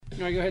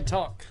All right, go ahead and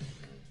talk.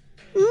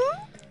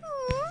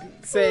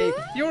 Say,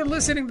 you're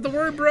listening to the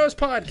Word Bros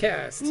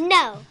podcast.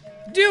 No.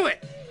 Do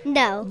it.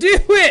 No. Do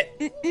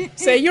it.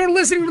 Say, you're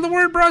listening to the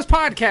Word Bros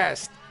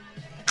podcast.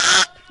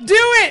 Do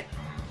it.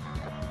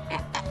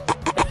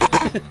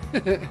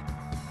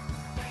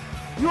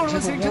 You're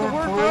listening to the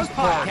Word Bros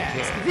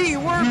podcast.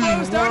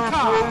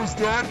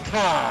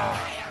 TheWordBros.com.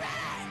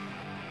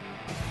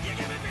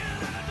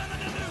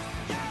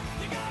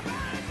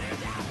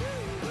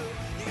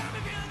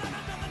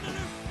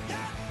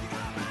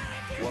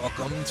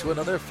 Welcome to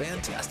another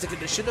fantastic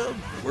edition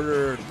of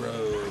Word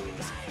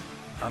Bros.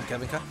 I'm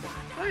Kevin Kyle.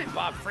 I'm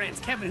Bob France.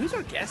 Kevin, who's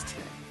our guest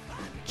today?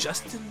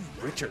 Justin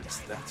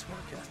Richards, that's what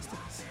our guest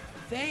is.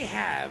 They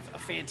have a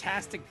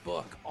fantastic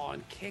book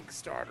on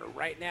Kickstarter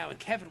right now. And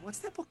Kevin, what's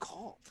that book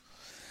called?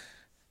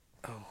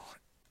 Oh,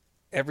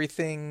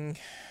 everything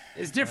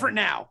It's different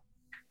now.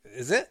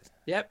 is it?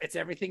 Yep, it's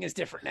Everything is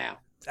Different Now.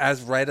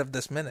 As right of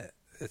this minute,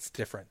 it's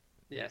different.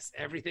 Yes,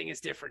 everything is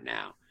different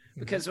now.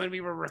 Because when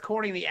we were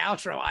recording the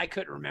outro, I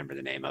couldn't remember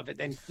the name of it.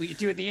 Then we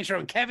do the intro,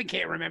 and Kevin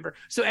can't remember.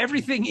 So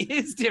everything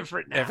is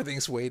different now.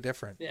 Everything's way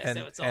different. Yeah,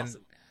 so it's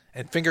awesome.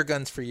 And Finger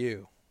Guns for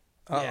You.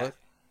 Yeah.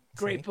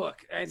 Great See?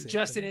 book. And See?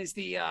 Justin is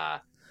the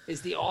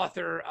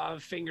author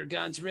of Finger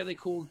Guns. Really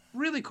cool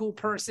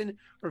person.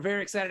 We're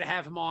very excited to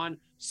have him on.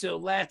 So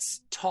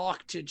let's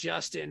talk to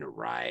Justin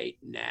right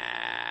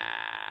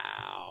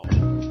now.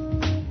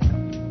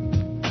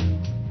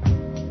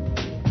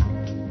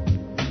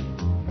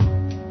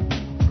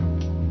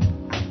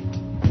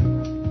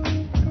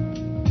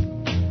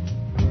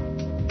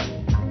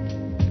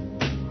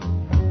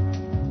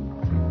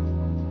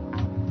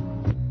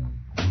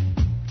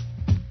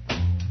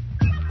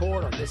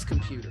 Board on this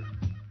computer.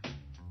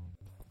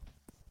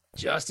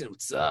 Justin,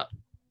 what's up?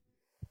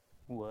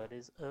 What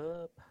is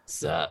up?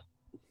 What's up?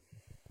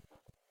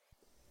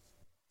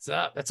 What's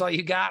up? That's all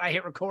you got? I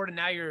hit record and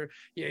now you're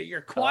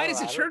quiet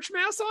as a church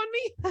mouse on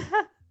me?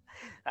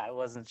 I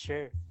wasn't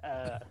sure.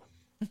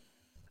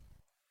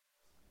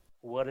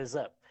 What is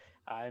up?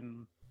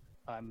 I'm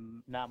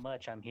not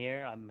much. I'm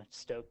here. I'm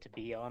stoked to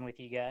be on with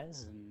you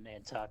guys and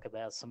talk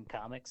about some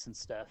comics and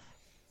stuff.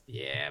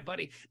 Yeah,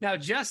 buddy. Now,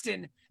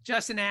 Justin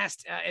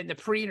asked in the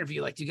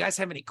pre-interview, like, do you guys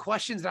have any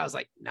questions? And I was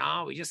like,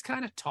 no, we just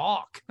kind of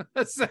talk.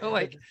 So,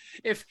 like,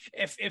 if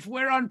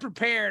we're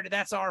unprepared,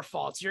 that's our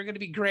fault. So you're going to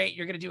be great.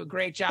 You're going to do a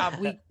great job.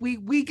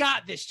 We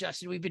got this,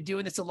 Justin. We've been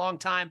doing this a long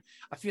time.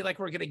 I feel like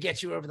we're going to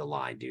get you over the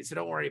line, dude. So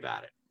don't worry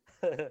about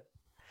it.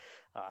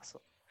 Awesome.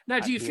 Now,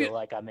 I feel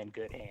like I'm in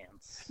good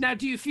hands. Now,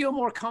 do you feel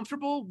more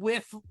comfortable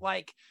with,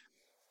 like,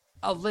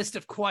 a list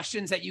of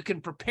questions that you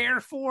can prepare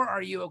for? Or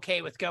are you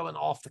okay with going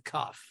off the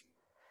cuff?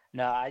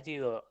 No, I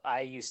do.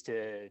 I used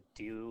to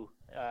do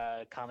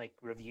comic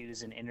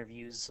reviews and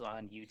interviews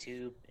on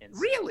YouTube. And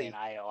Really? And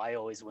I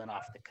always went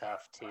off the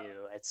cuff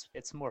too.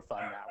 It's more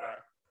fun that way.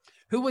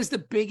 Who was the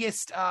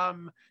biggest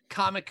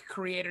comic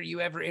creator you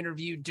ever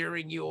interviewed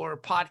during your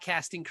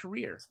podcasting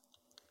career?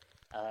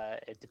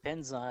 It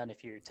depends on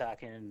if you're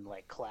talking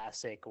like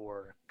classic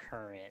or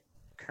current.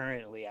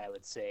 Currently, I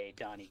would say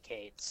Donny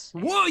Cates.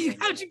 Whoa!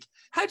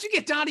 How'd you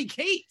get Donny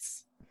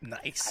Cates?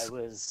 Nice. I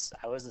was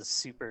a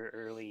super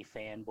early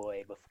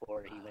fanboy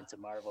before he went to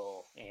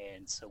Marvel,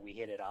 and so we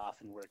hit it off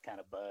and we're kind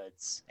of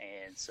buds.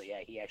 And so yeah,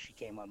 he actually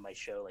came on my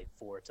show like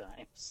 4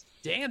 times.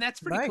 Damn,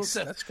 that's pretty cool. Nice.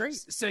 So, That's great.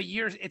 So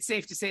it's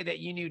safe to say that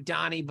you knew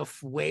Donny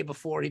way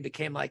before he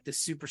became like the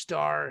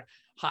superstar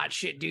hot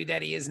shit dude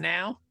that he is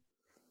now.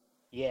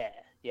 Yeah,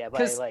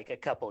 by like a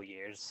couple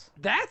years.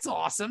 That's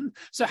awesome.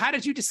 So how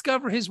did you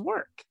discover his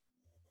work?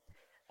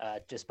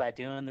 Just by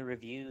doing the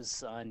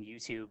reviews on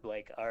YouTube.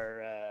 Like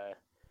our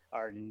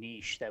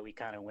niche that we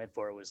kind of went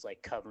for was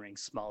like covering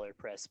smaller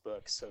press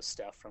books, so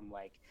stuff from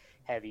like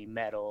heavy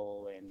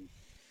metal and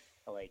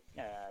like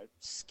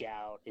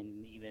Scout,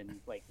 and even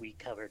like we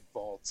covered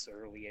Vault's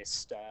earliest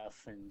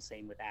stuff, and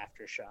same with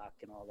Aftershock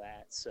and all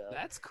that. So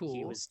That's cool.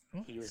 He was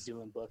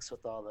doing books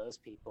with all those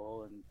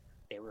people, and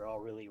they were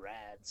all really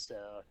rad.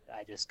 So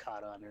I just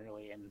caught on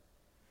early and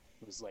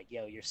was like,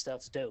 "Yo, your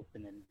stuff's dope,"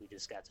 and then we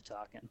just got to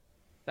talking.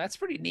 That's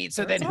pretty neat.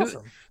 So That's then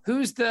awesome.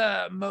 who's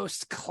the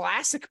most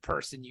classic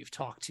person you've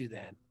talked to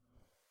then?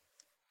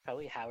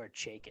 Probably Howard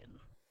Chaykin.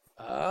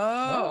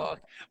 Oh,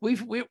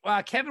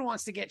 Kevin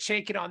wants to get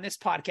Chaykin on this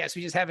podcast.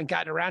 We just haven't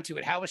gotten around to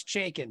it. How was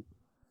Chaykin?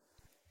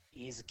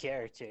 He's a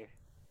character.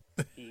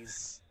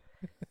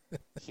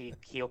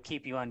 He'll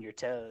keep you on your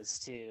toes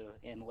too,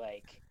 and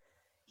like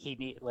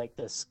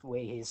the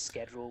way his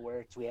schedule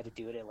worked. We had to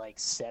do it at like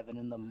 7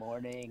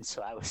 a.m,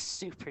 so I was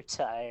super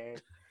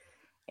tired.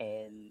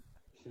 And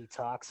he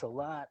talks a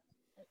lot,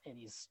 and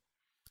he's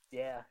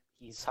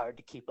hard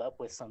to keep up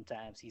with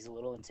sometimes. He's a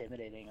little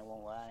intimidating, I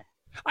won't lie.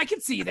 I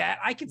can see that.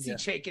 I can see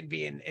Chaykin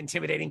being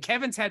intimidating.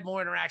 Kevin's had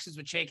more interactions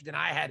with Chaykin than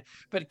I had,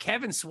 but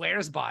Kevin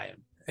swears by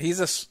him. He's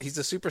a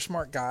super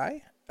smart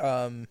guy.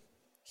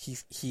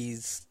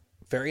 He's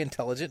very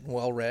intelligent and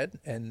well read,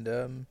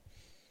 and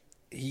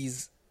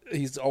he's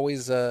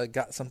always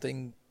got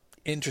something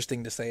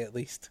interesting to say, at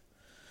least.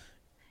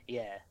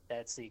 Yeah,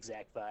 that's the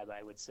exact vibe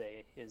I would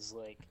say. Is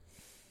like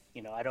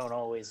I don't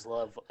always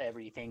love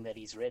everything that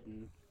he's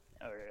written,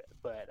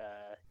 but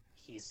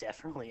he's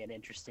definitely an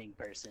interesting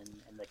person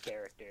and the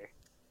character.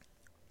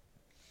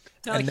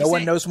 Now, And like no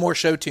one knows more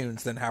show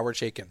tunes than Howard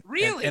Chaykin.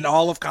 Really? In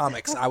all of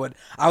comics. I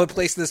would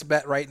place this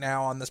bet right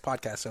now on this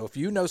podcast. So if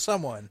you know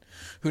someone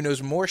who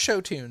knows more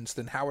show tunes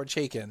than Howard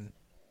Chaykin,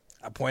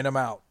 I point them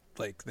out.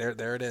 Like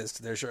there it is.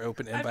 There's your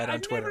open invite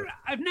on Twitter.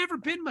 I've never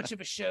been much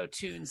of a show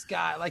tunes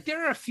guy. Like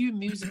there are a few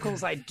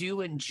musicals I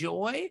do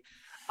enjoy,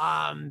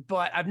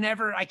 but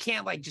I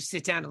can't like just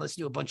sit down and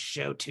listen to a bunch of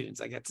show tunes.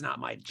 Like that's not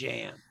my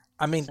jam.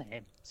 I mean,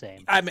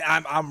 same. I mean,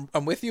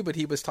 I'm with you, but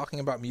he was talking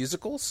about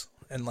musicals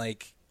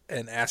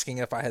and asking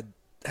if I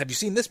have you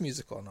seen this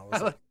musical? And I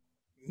was like,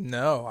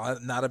 no,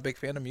 I'm not a big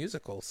fan of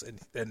musicals.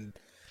 And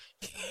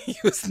he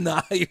was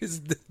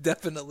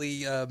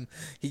definitely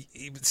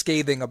he was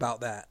scathing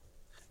about that.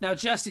 Now,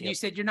 Justin, you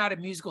said you're not a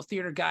musical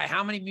theater guy.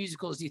 How many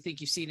musicals do you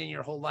think you've seen in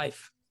your whole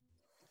life?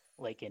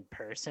 Like in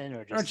person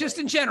or just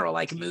like, in general,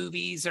 like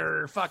movies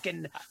or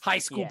fucking high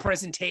school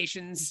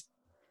presentations?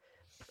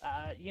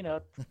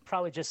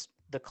 Probably just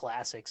the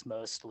classics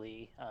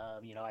mostly.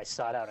 I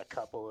sought out a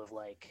couple of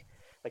like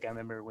I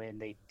remember when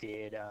they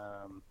did,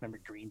 remember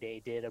Green Day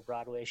did a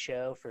Broadway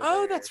show for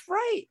that's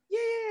right.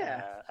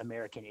 Yeah.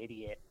 American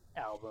Idiot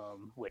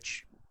album,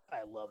 which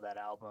I love that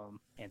album.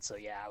 And so,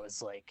 yeah,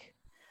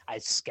 I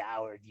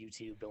scoured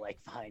YouTube to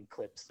like find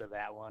clips of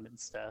that one and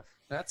stuff.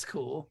 That's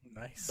cool.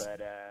 Nice.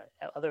 But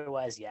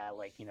otherwise, yeah,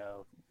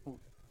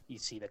 you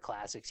see the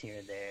classics here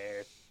and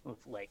there with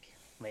like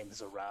Les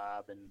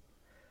Miserables and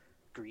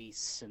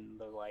Grease and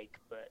the like,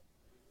 but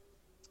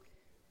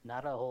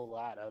not a whole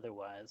lot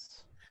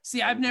otherwise.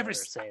 See, I've never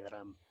say that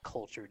I'm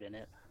cultured in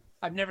it.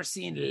 I've never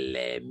seen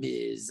Les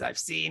Mis. I've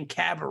seen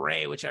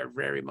Cabaret, which I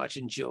very much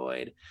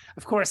enjoyed.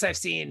 Of course, I've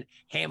seen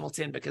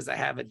Hamilton because I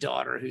have a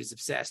daughter who's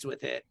obsessed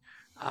with it.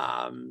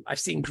 I've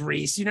seen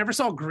Grease. You never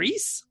saw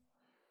Grease?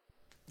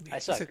 I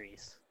saw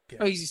Grease. Yeah.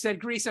 Oh, you said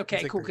Grease?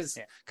 Okay, cool.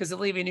 Because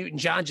Olivia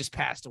Newton-John just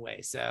passed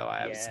away. So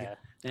I was,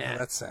 Oh,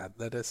 that's sad.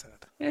 That is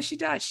sad. Yeah, she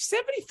died. She's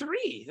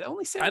 73.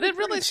 Only 73. I didn't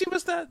realize she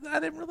was that. I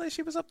didn't realize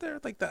she was up there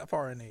like that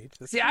far in age.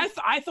 See,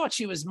 I thought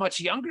she was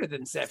much younger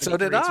than 73. So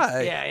did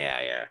I.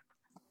 Yeah.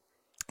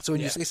 So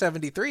when you say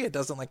 73, it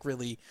doesn't like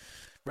really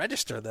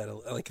register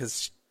that like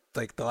because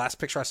like the last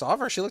picture I saw of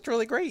her, she looked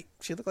really great.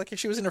 She looked like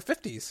she was in her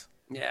 50s.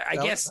 Yeah,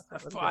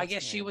 I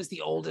guess she was the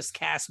oldest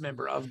cast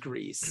member of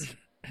Grease.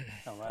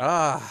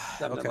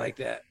 Something like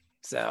that.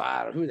 So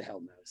I don't. Who the hell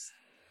knows?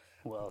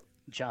 Well,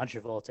 John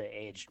Travolta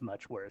aged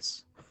much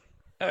worse.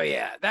 Oh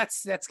yeah,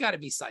 that's got to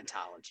be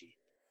Scientology.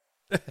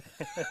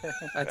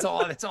 That's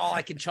all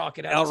I can chalk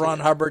it up. L. Ron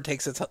Hubbard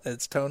takes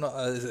his toll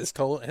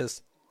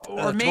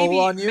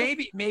on you.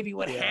 Maybe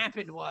what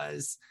happened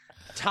was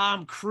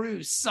Tom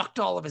Cruise sucked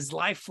all of his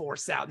life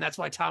force out, and that's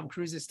why Tom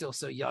Cruise is still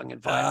so young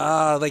and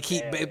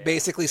vibrant.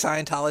 Basically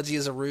Scientology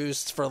is a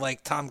ruse for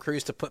like Tom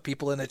Cruise to put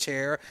people in a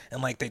chair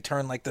and like they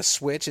turn like the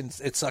switch and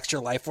it sucks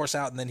your life force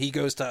out, and then he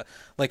goes to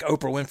like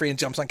Oprah Winfrey and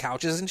jumps on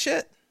couches and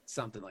shit.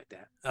 Something like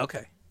that.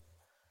 Okay,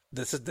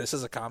 this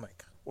is a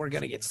comic. We're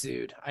gonna get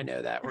sued. I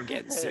know that we're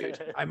getting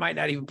sued. I might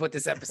not even put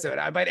this episode.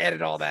 I might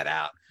edit all that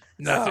out.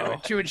 No,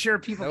 to ensure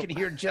people can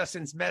hear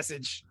Justin's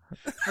message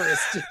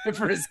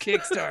for his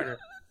Kickstarter.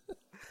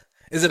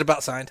 Is it about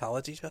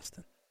Scientology,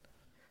 Justin?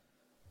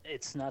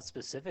 It's not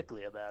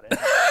specifically about it.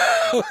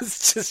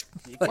 It's just.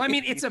 Well, I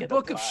mean, it's a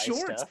book of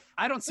shorts. Stuff.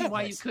 I don't see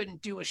why you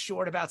couldn't do a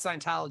short about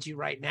Scientology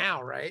right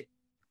now, right?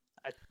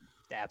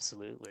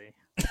 Absolutely.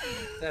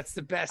 That's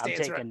the best I'm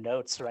answer. I'm taking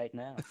notes right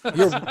now.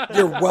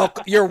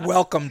 You're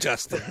welcome,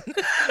 Justin.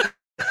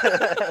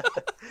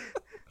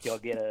 You'll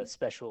get a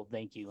special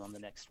thank you on the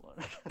next one.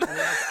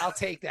 I'll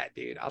take that,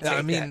 dude.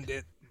 I mean,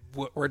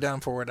 we're down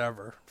for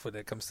whatever when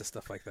it comes to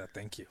stuff like that.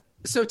 Thank you.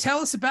 So tell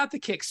us about the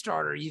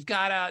Kickstarter. You've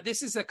got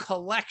this is a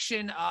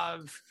collection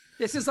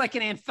this is like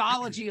an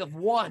anthology of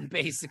one,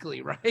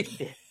 basically,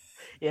 right?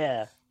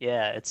 Yeah.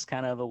 It's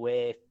kind of a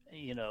way,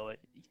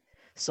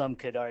 some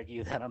could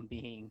argue that I'm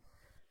being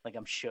like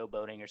I'm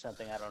showboating or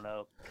something. I don't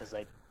know, because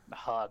I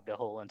hogged the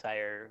whole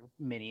entire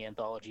mini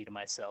anthology to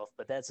myself.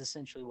 But that's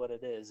essentially what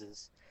it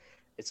is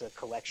it's a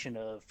collection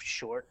of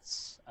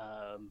shorts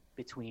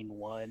between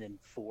 1 and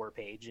 4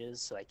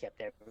 pages. So I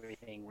kept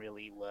everything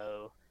really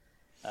low,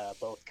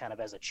 both kind of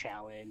as a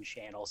challenge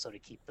and also to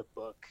keep the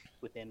book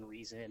within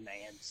reason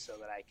and so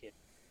that I could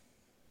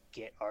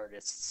get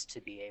artists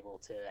to be able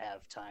to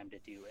have time to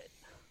do it.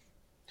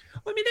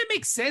 Well, I mean, that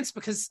makes sense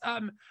because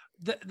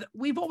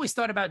we've always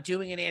thought about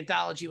doing an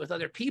anthology with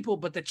other people,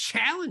 but the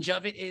challenge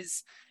of it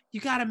is you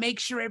got to make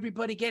sure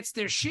everybody gets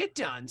their shit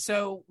done.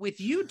 So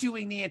with you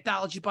doing the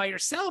anthology by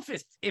yourself,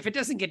 if it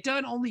doesn't get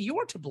done, only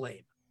you're to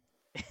blame.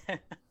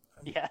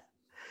 Yeah.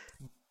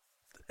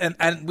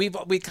 And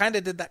we kind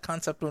of did that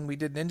concept when we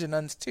did Ninja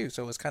Nuns too.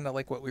 So it was kind of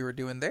like what we were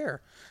doing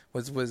there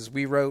was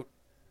we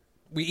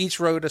each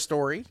wrote a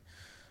story.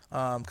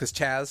 Because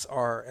Chaz,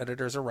 our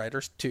editors, are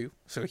writers too.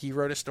 So he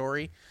wrote a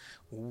story.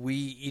 We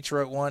each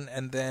wrote one,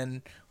 and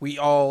then we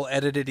all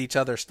edited each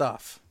other's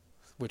stuff,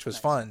 which was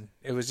fun.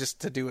 It was just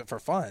to do it for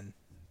fun.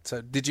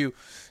 So did you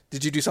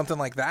do something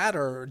like that,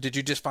 or did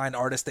you just find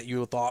artists that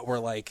you thought were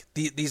like,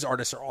 these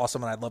artists are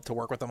awesome and I'd love to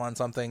work with them on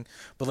something,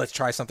 but let's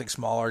try something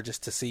smaller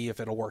just to see if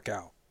it'll work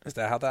out? Is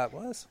that how that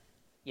was?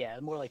 Yeah,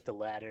 more like the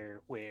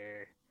latter,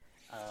 where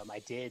I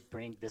did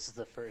bring. This is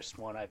the first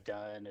one I've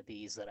done of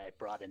these that I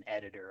brought an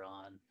editor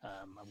on.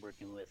 I'm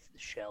working with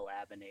Shell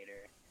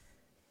Abinator,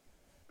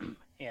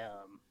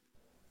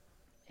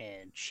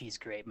 and she's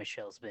great.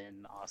 Michelle's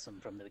been awesome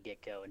from the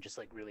get go, and just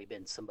like really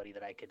been somebody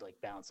that I could like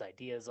bounce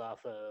ideas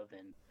off of.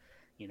 And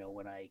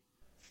when I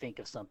think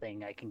of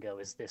something, I can go,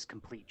 "Is this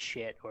complete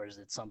shit, or is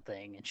it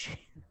something?" And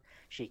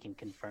she can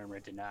confirm or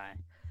deny.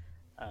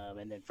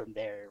 And then from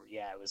there,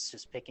 yeah, it was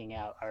just picking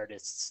out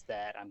artists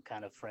that I'm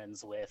kind of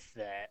friends with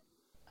that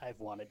I've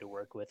wanted to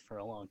work with for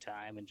a long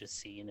time, and just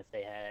seeing if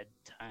they had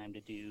time to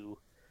do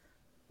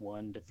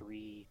 1 to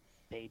 3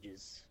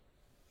 pages.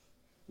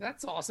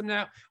 That's awesome.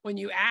 Now, when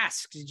you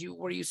asked,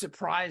 were you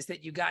surprised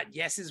that you got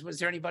yeses? Was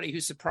there anybody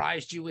who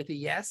surprised you with a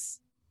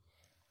yes?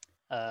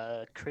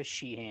 Chris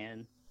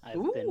Sheehan.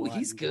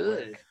 He's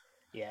good.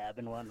 Yeah, I've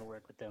been wanting to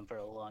work with them for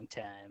a long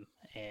time,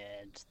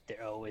 and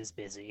they're always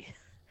busy.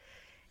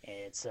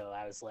 And so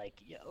I was like,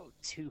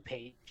 2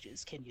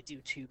 pages. Can you do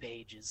 2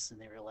 pages? And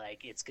they were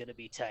like, it's going to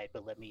be tight,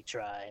 but let me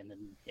try. And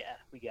then, yeah,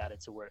 we got it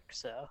to work.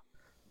 So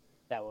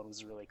that one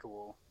was really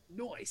cool.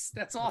 Nice.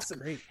 That's awesome.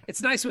 That's great.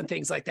 It's nice when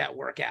things like that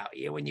work out.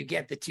 When you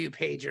get the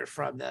 2-pager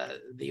from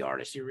the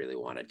artist you really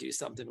want to do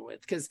something with,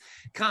 because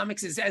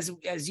comics is,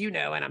 as you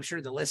know, and I'm sure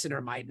the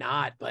listener might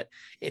not, but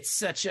it's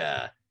such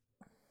a,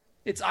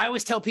 I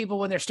always tell people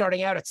when they're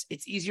starting out,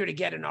 it's easier to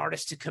get an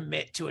artist to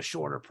commit to a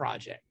shorter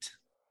project.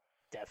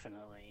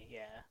 Definitely.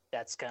 Yeah.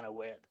 That's kind of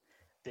where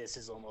this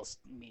is almost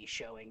me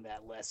showing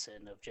that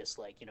lesson of just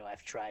like,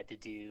 I've tried to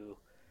do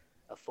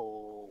a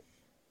full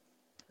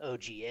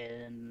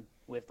OGN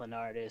with an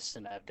artist,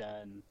 and I've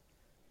done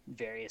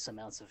various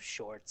amounts of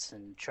shorts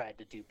and tried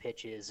to do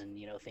pitches, and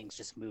things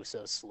just move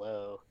so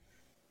slow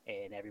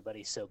and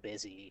everybody's so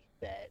busy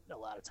that a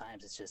lot of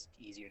times it's just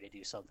easier to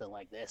do something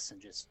like this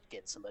and just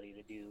get somebody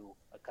to do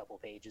a couple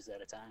pages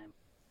at a time.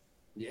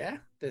 Yeah,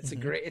 that's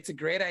it's a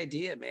great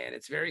idea, man.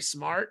 It's very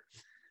smart.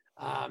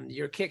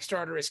 Your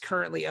Kickstarter is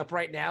currently up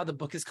right now. The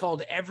book is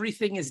called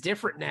Everything is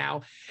Different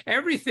Now.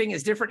 Everything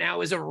is Different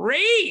Now is a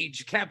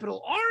Rage,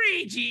 capital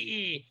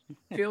RAGE,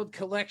 filled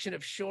collection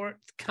of short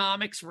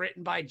comics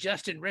written by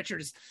Justin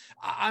Richards.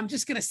 I'm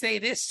just going to say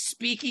this,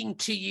 speaking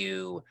to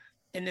you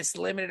in this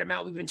limited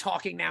amount. We've been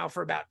talking now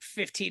for about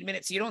 15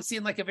 minutes. You don't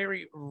seem like a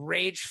very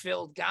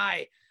rage-filled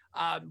guy.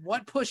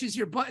 What pushes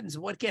your buttons?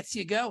 What gets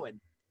you going?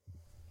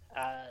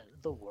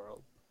 The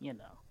world,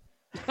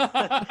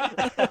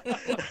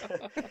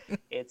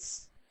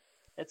 it's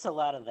a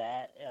lot of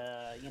that.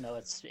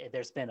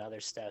 There's been other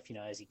stuff,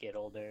 as you get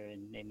older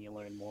and you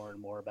learn more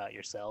and more about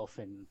yourself,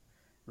 and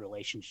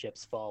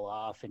relationships fall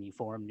off and you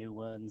form new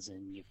ones,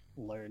 and you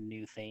learn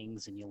new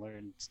things, and you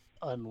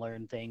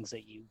unlearn things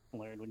that you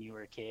learned when you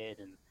were a kid.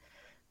 And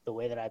the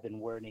way that I've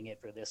been wording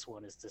it for this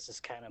one is, this is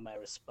kind of my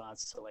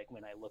response to like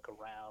when I look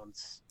around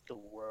the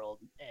world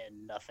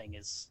and nothing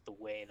is the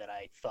way that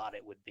I thought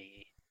it would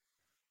be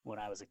when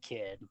I was a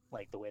kid,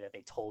 like the way that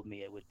they told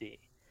me it would be.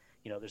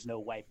 There's no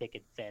white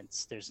picket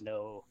fence. There's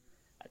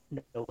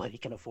nobody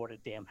can afford a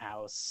damn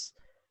house.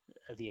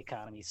 The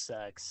economy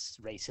sucks.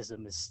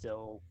 Racism is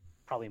still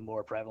probably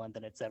more prevalent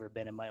than it's ever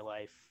been in my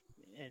life.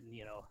 And,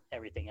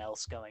 everything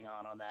else going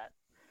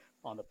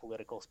on the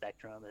political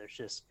spectrum.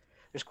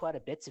 There's quite a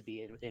bit to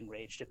be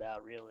enraged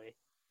about, really.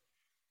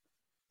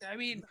 I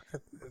mean,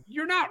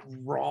 you're not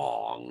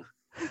wrong.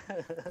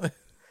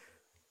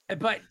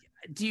 But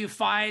do you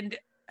find,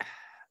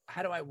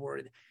 how do I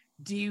word it?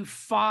 Do you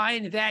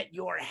find that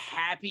you're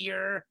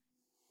happier,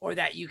 or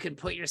that you can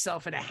put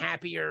yourself in a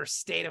happier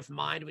state of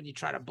mind when you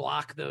try to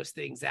block those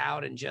things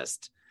out and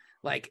just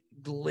like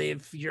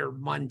live your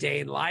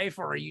mundane life?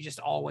 Or are you just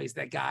always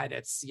that guy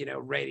that's,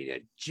 ready to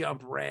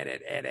jump red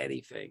at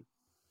anything?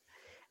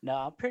 No,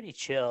 I'm pretty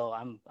chill.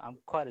 I'm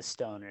quite a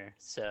stoner,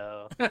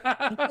 so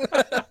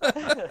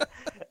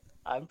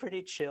I'm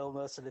pretty chill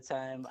most of the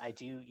time. I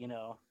do,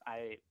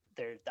 I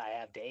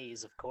have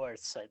days, of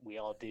course, like we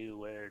all do,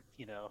 where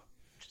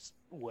just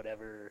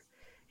whatever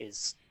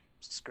is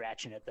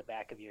scratching at the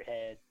back of your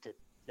head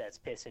that's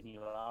pissing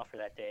you off for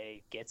that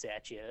day gets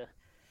at you.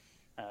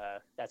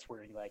 That's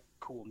where like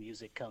cool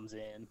music comes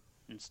in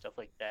and stuff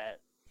like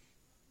that.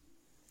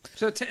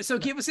 So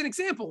give us an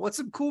example. What's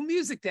some cool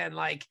music then?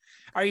 Like,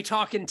 are you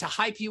talking to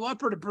hype you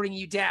up or to bring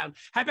you down?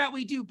 How about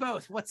we do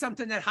both? What's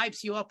something that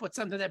hypes you up? What's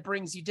something that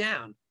brings you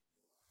down?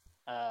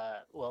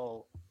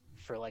 Well,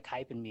 for like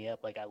hyping me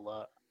up, like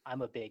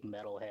I'm a big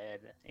metalhead,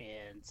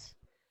 and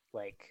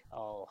like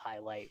I'll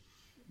highlight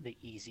the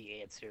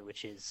easy answer,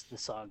 which is the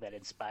song that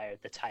inspired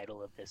the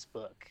title of this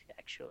book,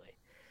 actually,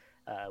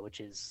 which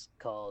is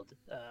called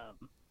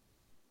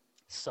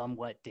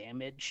Somewhat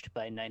Damaged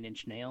by Nine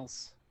Inch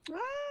Nails.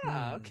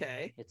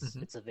 Okay.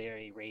 It's a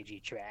very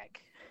ragey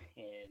track,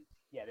 and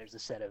yeah, there's a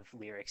set of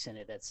lyrics in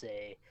it that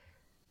say,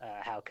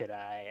 how could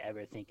I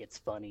ever think it's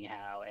funny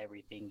how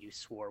everything you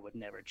swore would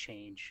never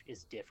change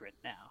is different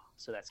now.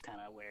 So that's kind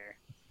of where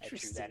I drew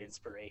that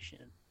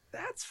inspiration.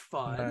 That's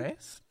fun.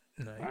 Nice.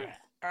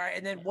 All right,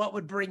 and then what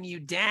would bring you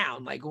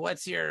down? Like,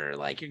 what's your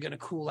you're gonna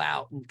cool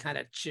out and kind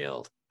of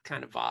chill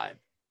kind of vibe?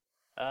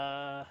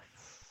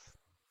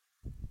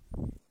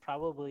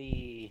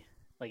 Probably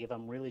like if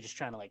I'm really just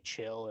trying to like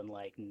chill and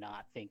like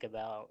not think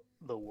about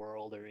the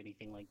world or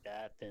anything like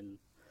that, then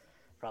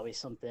probably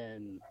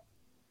something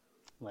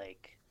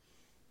like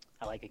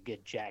I like a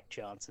good Jack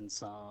Johnson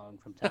song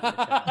from time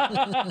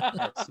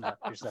to time.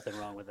 There's nothing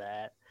wrong with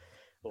that.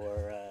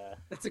 Or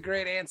that's a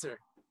great answer.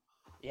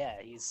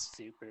 Yeah, he's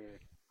super,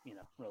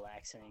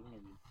 relaxing,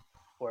 and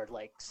or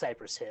like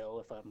Cypress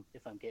Hill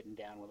if I'm getting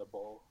down with a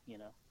bowl,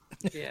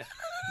 Yeah.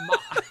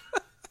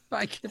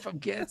 Like if I'm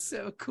getting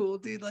so cool,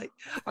 dude. Like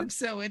I'm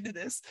so into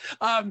this.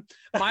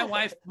 My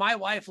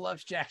wife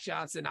loves Jack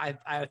Johnson.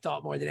 I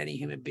thought more than any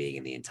human being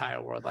in the entire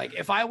world. Like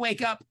if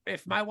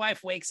my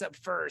wife wakes up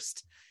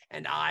first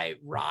and I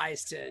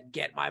rise to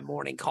get my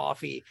morning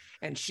coffee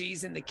and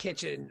she's in the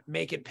kitchen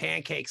making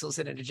pancakes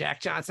listening to Jack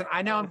Johnson,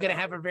 I know I'm gonna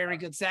have a very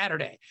good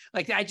Saturday.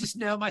 Like I just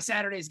know my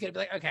Saturday is gonna be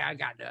like, okay, I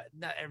got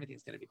no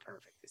everything's gonna be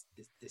perfect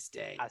this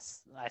day.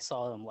 I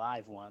saw him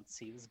live once.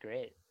 He was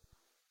great.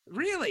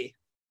 Really?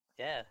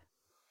 Yeah.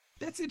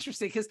 That's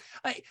interesting because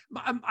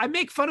I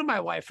make fun of my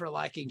wife for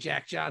liking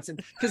Jack Johnson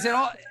because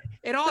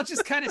it all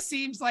just kind of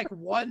seems like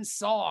one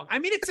song. I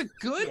mean, it's a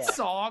good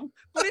song,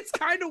 but it's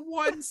kind of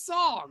one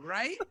song,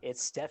 right?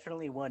 It's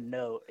definitely one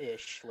note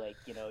ish. Like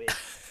you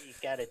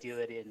got to do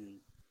it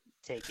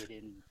take it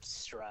in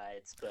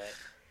strides. But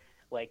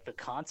like the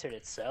concert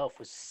itself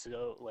was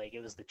so like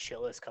it was the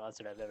chillest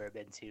concert I've ever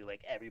been to.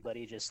 Like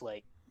everybody just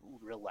like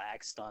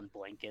relaxed on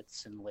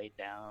blankets and laid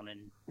down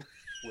and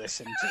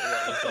listened to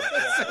what was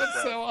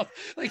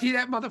going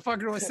that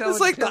motherfucker was selling. It's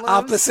like pillows. The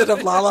opposite of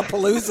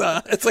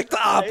Lollapalooza. It's like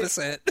the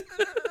opposite.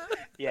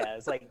 Yeah,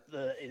 it's like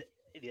the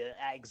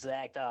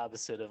exact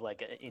opposite of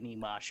like any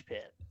mosh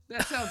pit.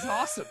 That sounds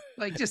awesome.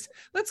 Like just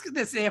let's get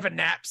this. They have a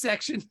nap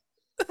section.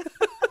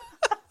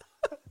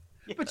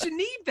 But you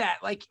need that.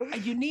 Like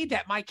you need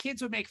that. My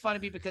kids would make fun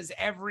of me because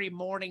every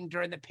morning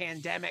during the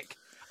pandemic,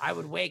 I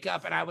would wake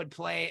up and I would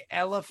play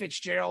Ella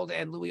Fitzgerald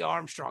and Louis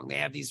Armstrong. They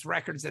have these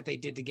records that they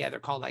did together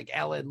called like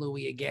Ella and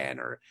Louis Again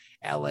or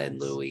Ella and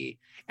Louis.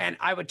 And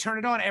I would turn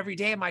it on every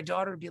day. And my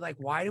daughter would be like,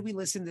 why do we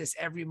listen to this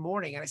every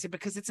morning? And I said,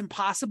 because it's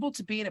impossible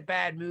to be in a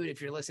bad mood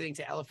if you're listening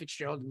to Ella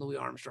Fitzgerald and Louis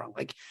Armstrong.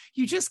 Like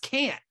you just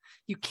can't.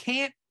 You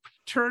can't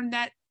turn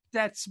that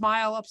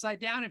smile upside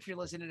down if you're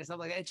listening to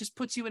something like that. It just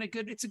puts you in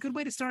it's a good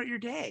way to start your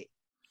day.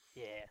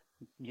 Yeah.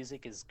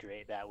 Music is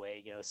great that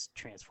way. It's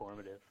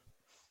transformative.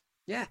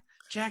 Yeah.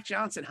 Jack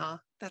Johnson, huh?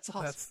 That's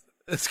awesome.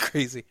 That's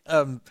crazy.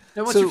 Now,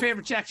 what's your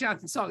favorite Jack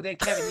Johnson song? Then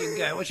Kevin, you can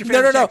go. What's your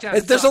favorite Jack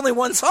Johnson There's song? only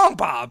one song,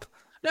 Bob.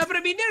 No, but I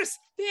mean,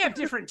 they have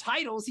different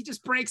titles. He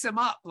just breaks them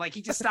up. Like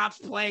he just stops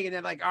playing and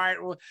then like, all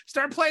right, well,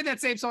 start playing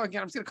that same song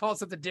again. I'm just gonna call it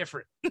something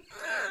different.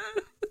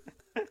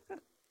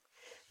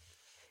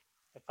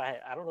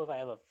 I don't know if I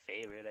have a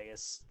favorite. I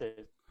guess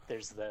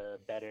there's the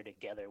Better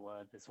Together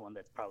one. This one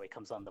that probably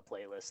comes on the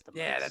playlist.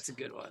 Yeah, that's a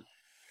good one.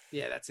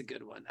 Yeah, that's a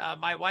good one.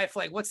 My wife,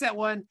 like, what's that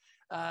one?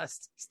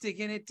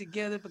 Sticking it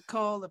together, but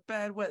call it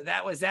bad. What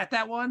that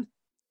one?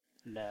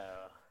 No.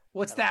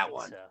 What's that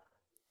one? So.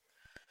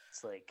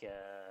 It's like,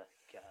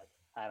 God,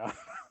 I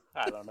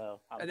don't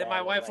know. And then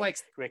my wife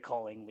likes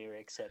recalling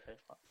lyrics at it.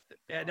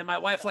 And then my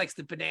wife likes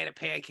the banana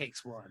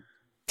pancakes one.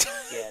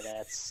 Yeah,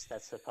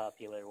 that's the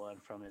popular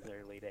one from his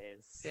early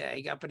days. Yeah,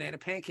 he got banana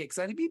pancakes.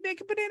 I'd be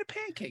making banana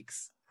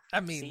pancakes. I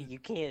mean, see, you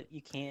can't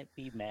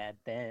be mad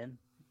then.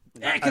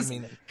 Yeah,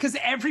 because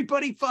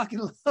everybody fucking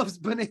loves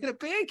banana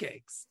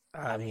pancakes.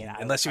 I mean,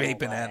 unless you hate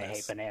bananas. I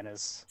hate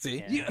bananas.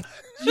 See, yeah.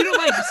 You don't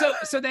like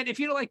so then if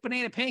you don't like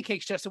banana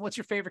pancakes, Justin, what's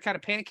your favorite kind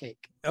of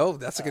pancake? Oh,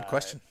 that's a good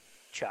question.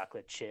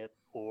 Chocolate chip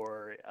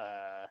or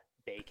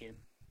bacon.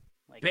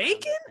 Like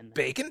bacon?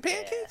 Bacon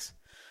pancakes? Yeah.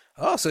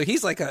 Oh, so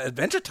he's like an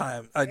Adventure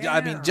Time.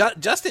 I mean,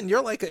 Justin,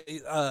 you're like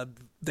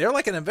they're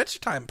like an Adventure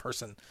Time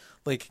person.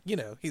 Like,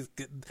 he's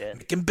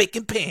making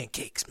bacon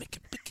pancakes,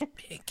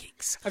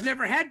 I've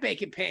never had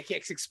bacon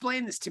pancakes.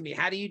 Explain this to me.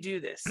 How do you do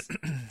this?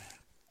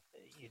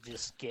 You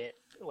just get,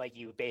 like,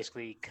 you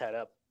basically cut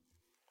up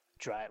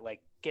dry, like,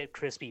 get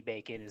crispy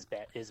bacon is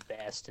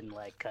best and,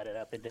 like, cut it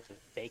up into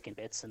bacon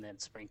bits and then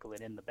sprinkle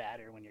it in the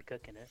batter when you're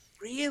cooking it.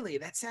 Really?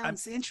 That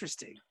sounds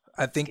interesting.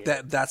 I think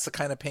that's the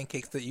kind of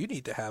pancakes that you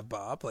need to have,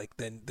 Bob. Like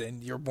then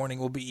your morning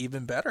will be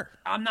even better.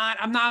 I'm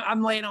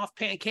laying off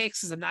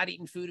pancakes because I'm not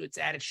eating food with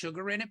added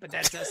sugar in it, but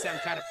that does sound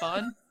kind of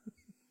fun.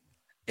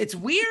 It's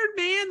weird,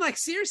 man. Like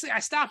seriously, I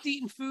stopped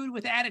eating food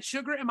with added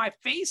sugar and my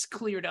face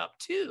cleared up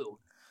too.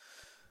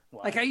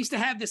 Wow. Like I used to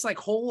have this like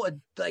whole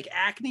like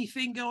acne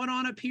thing going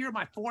on up here on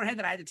my forehead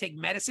that I had to take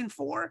medicine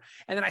for,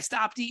 and then I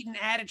stopped eating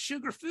added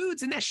sugar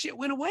foods and that shit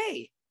went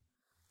away.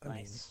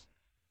 Nice.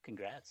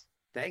 Congrats.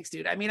 Thanks,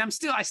 dude. I mean, I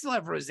still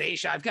have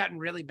rosacea. I've gotten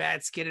really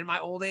bad skin in my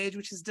old age,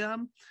 which is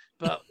dumb,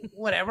 but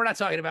whatever. We're not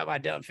talking about my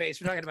dumb face.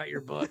 We're talking about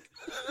your book.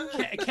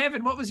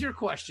 Kevin, what was your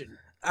question?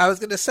 I was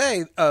gonna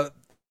say,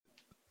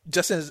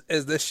 Justin,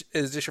 is this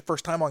your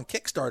first time on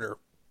Kickstarter?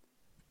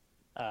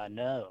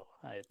 No,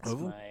 it's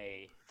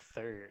my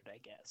third, I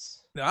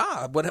guess.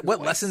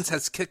 What lessons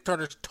has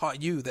Kickstarter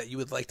taught you that you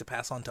would like to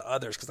pass on to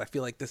others? Because I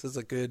feel like this is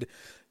a good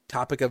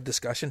topic of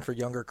discussion for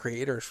younger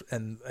creators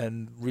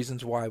and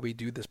reasons why we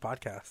do this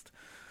podcast.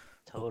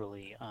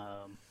 Totally.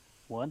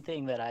 One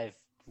thing that I've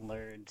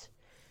learned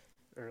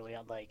early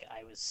on, like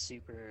I was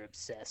super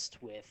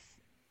obsessed with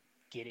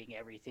getting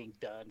everything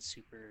done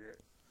super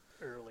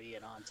early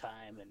and on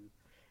time,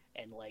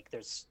 and like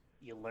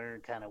you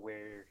learn kind of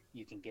where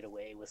you can get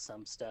away with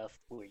some stuff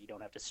where you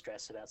don't have to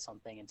stress about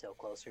something until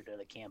closer to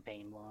the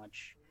campaign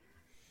launch.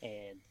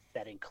 And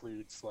that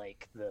includes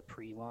like the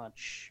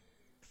pre-launch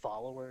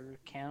follower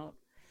count.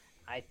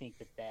 I think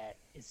that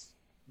is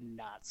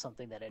not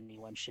something that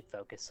anyone should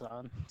focus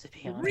on, to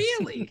be honest.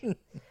 Really?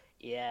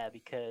 Yeah,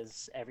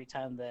 because every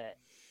time that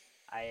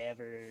I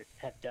ever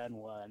have done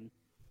one,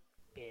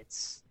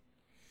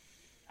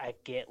 I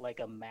get like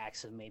a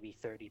max of maybe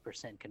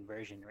 30%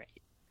 conversion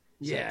rate.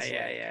 So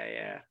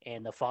Yeah.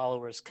 And the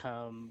followers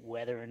come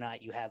whether or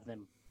not you have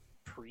them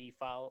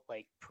pre-follow,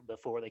 like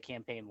before the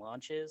campaign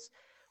launches,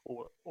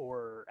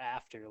 or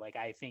after. Like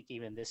I think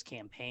even this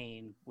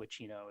campaign,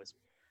 which is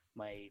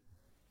my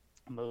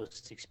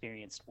most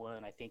experienced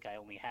one, I think I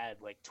only had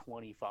like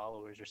 20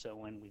 followers or so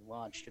when we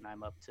launched, and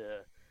I'm up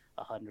to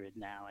 100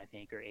 now, I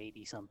think, or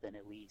 80 something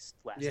at least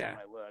last time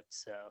I looked.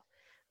 So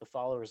the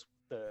followers,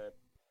 the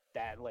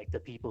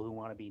people who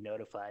want to be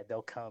notified,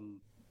 they'll come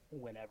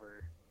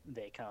whenever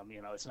they come.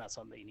 It's not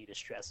something you need to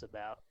stress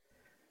about.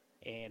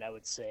 And I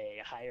would say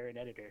hire an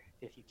editor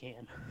if you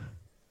can.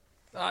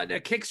 A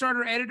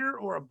Kickstarter editor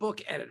or a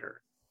book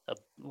editor? A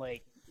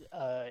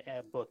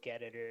book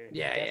editor.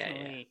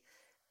 Definitely.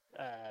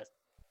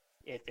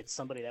 If it's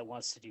somebody that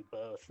wants to do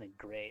both, then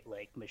great.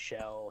 Like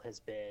Michelle has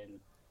been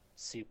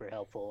super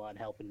helpful on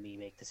helping me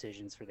make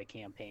decisions for the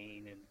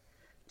campaign and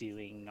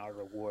doing our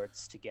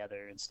rewards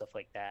together and stuff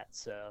like that.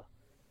 So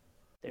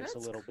there's a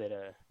little bit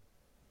of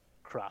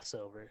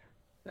crossover.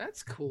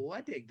 That's cool.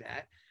 I dig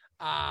that.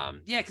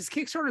 Because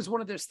Kickstarter is one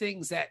of those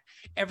things that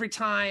every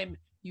time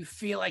you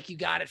feel like you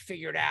got it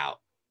figured out,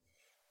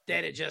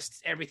 then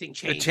everything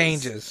changes. It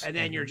changes. And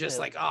then you're just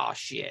like, oh,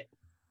 shit.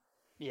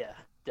 Yeah,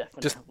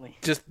 definitely.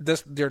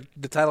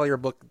 The title of your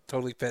book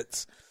totally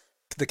fits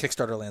to the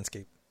Kickstarter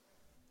landscape.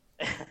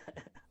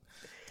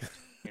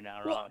 You're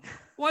not wrong.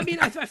 Well, I mean,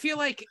 I feel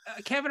like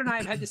Kevin and I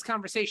have had this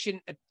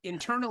conversation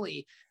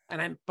internally,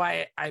 and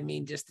I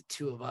mean just the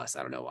two of us.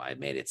 I don't know why I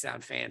made it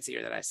sound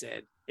fancier that I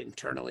said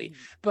internally,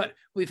 but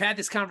we've had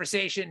this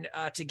conversation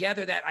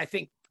together that I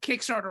think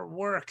Kickstarter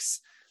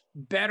works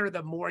better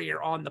the more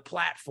you're on the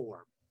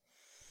platform.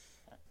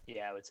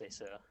 Yeah, I would say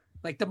so.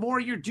 Like the more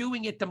you're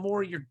doing it,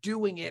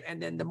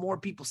 and then the more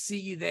people see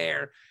you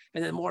there,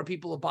 and then the more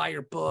people will buy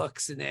your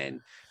books, and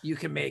then you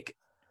can make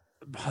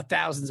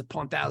thousands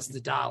upon thousands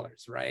of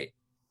dollars, right?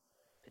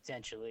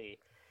 Potentially.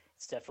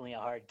 It's definitely a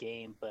hard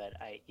game, but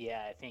I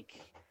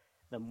think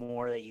the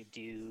more that you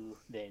do,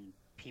 then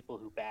people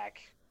who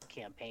back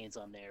campaigns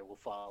on there will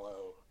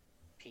follow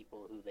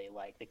people who they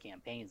like the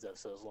campaigns of.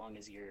 So as long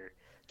as you're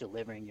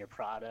delivering your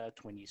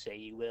product when you say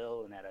you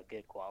will and at a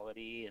good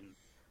quality and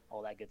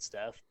all that good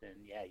stuff, then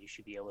yeah, you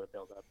should be able to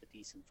build up a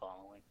decent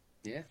following.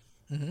 Yeah.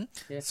 Mm-hmm.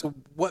 Yeah. So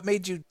what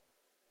made you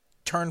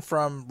turn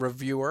from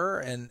reviewer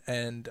and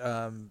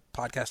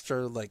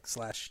podcaster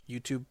 /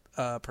 YouTube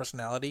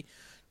personality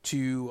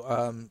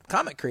to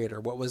comic creator?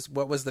 What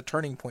was the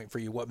turning point for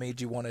you? What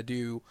made you want to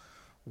do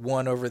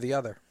one over the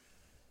other?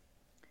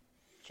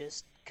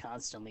 Just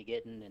constantly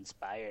getting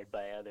inspired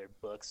by other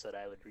books that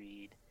I would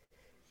read,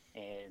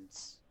 and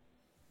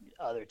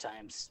other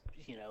times,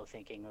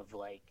 thinking of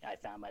I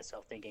found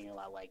myself thinking a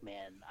lot like,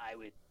 man, I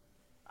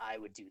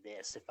would do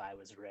this if I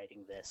was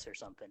writing this or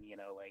something,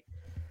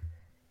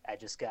 I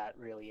just got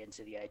really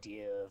into the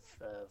idea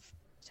of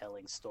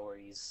telling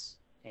stories,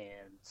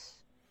 and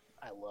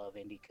I love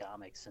indie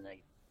comics, and I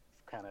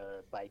kind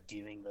of, by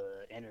doing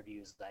the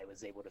interviews, I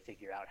was able to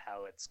figure out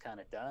how it's kind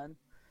of done,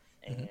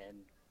 and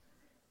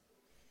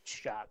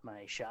shot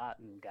my shot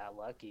and got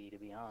lucky, to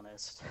be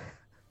honest.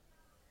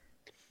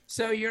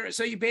 So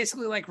you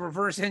basically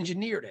reverse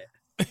engineered it.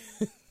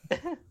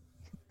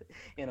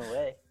 In a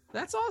way.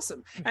 That's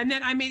awesome. And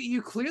then, I mean,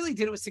 you clearly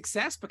did it with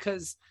success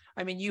because,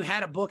 I mean, you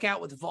had a book out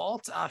with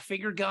Vault,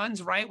 Figure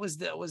Guns, right? Was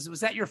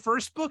that your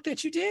first book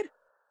that you did?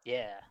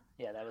 Yeah,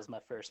 that was my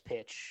first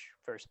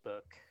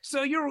book.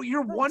 So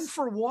you're one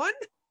for one?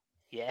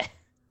 Yeah.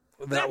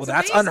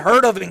 That's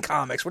unheard of in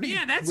comics. What are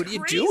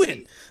you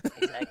doing?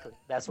 Exactly.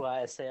 That's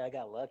why I say I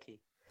got lucky.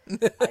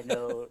 I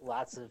know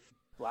lots of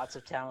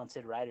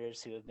talented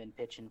writers who have been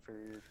pitching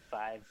for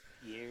 5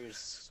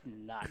 years,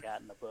 not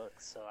gotten a book.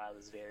 So I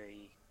was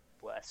very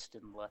blessed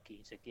and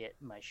lucky to get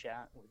my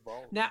shot with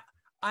Vault. Now,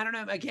 I don't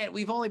know. Again,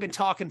 we've only been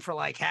talking for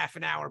half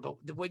an hour, but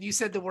when you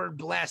said the word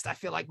blessed, I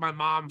feel like my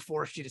mom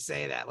forced you to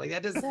say that.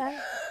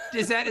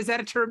 Is that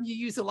a term you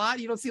use a lot?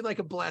 You don't seem like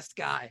a blessed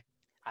guy.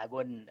 I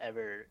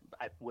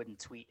wouldn't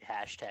tweet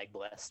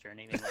 #blessed or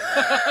anything like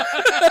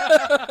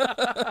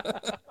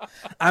that.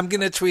 I'm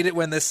gonna tweet it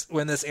when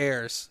this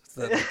airs.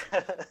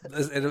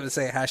 It would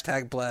say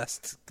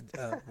 #blessed.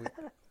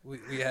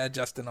 We had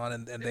Justin on,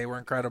 and they were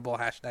incredible.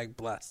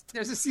 #blessed.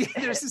 There's a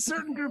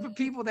certain group of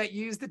people that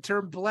use the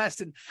term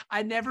blessed, and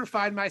I never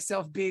find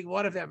myself being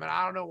one of them, and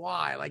I don't know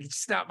why. Like, it's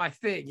just not my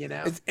thing, you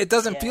know. It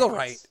doesn't feel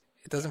right.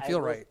 It doesn't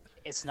feel right.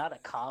 It's not a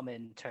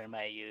common term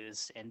I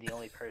use, and the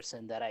only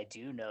person that I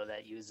do know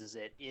that uses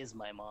it is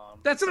my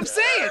mom. That's what I'm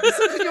saying. This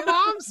is what your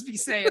moms be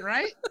saying,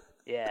 right?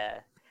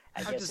 Yeah.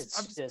 I'm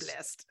just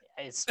blessed.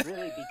 It's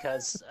really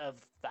because of,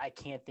 I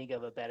can't think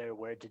of a better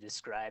word to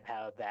describe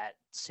how that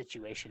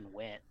situation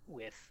went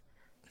with.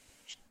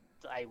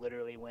 I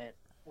literally went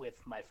with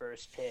my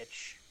first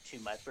pitch to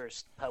my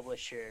first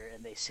publisher,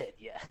 and they said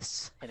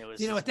yes, and it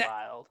was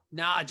wild.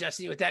 Nah,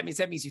 Justin, you know what that means?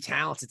 That means you're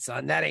talented,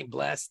 son. That ain't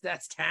blessed.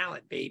 That's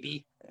talent,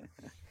 baby.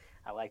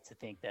 I like to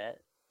think that.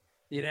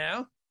 You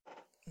know?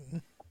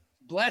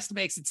 Blessed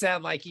makes it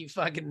sound like you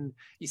hopped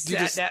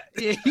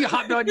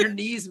on your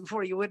knees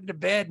before you went into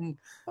bed and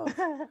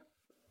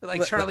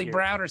like Charlie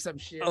Brown or some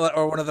shit.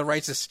 Or one of the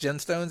Righteous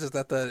Gemstones. Is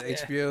that the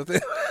HBO thing?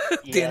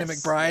 Danny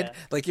McBride. Yeah.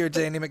 Like you're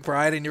Danny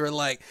McBride and you were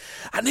like,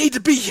 I need to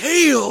be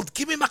healed.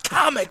 Give me my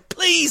comic,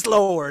 please,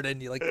 Lord.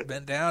 And you like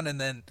bent down and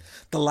then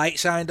the light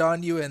shined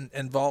on you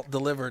and Vault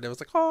delivered. It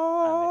was like,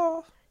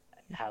 oh.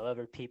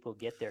 However people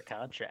get their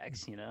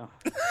contracts, you know.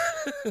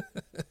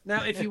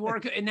 Now, if you were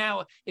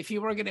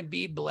going to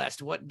be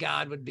blessed, what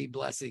God would be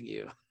blessing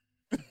you?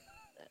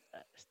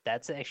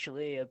 That's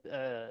actually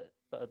a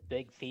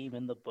big theme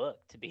in the book,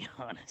 to be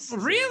honest.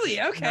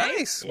 Really? Okay.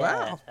 Nice.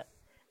 Yeah.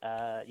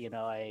 Wow. You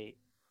know, I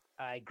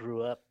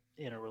grew up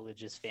in a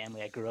religious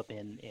family. I grew up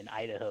in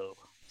Idaho,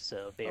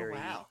 so very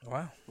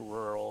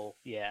rural.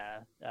 Yeah.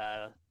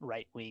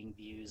 Right-wing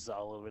views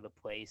all over the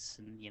place,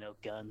 and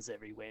guns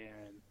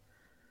everywhere, and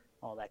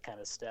all that kind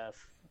of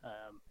stuff.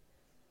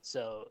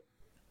 So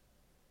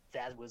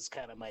that was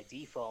kind of my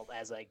default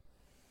as I,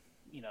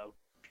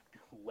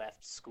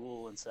 left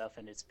school and stuff.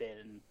 And it's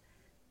been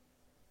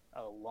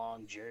a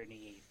long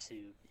journey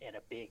and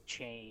a big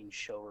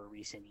change over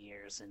recent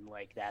years. And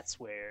like, that's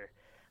where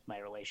my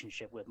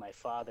relationship with my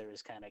father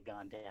has kind of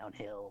gone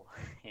downhill.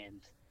 And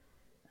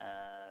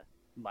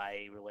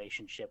my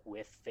relationship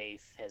with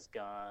faith has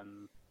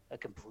gone a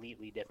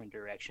completely different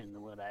direction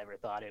than what I ever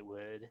thought it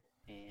would.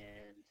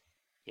 And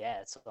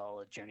yeah, it's all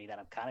a journey that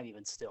I'm kind of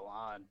even still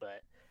on,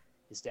 but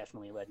it's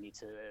definitely led me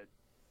to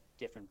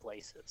different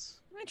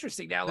places.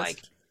 Interesting. Now,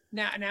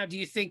 now, do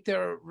you think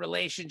the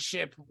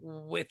relationship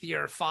with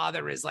your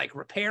father is like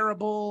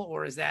repairable,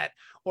 or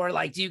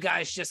do you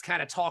guys just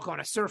kind of talk on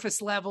a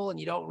surface level and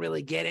you don't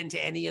really get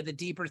into any of the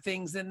deeper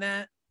things than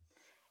that?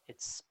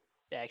 It's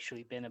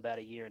actually been about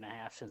 1.5 years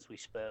since we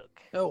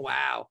spoke. Oh,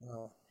 wow.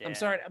 Oh. Yeah.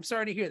 I'm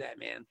sorry to hear that,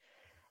 man.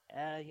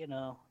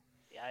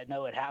 I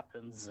know it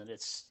happens, and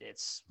it's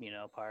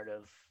part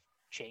of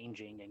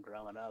changing and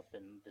growing up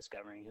and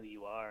discovering who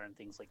you are and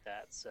things like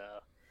that. So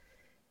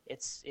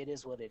it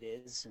is what it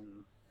is,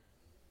 and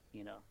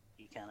you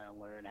kind of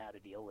learn how to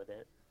deal with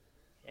it.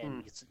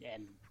 And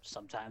and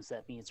sometimes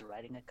that means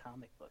writing a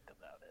comic book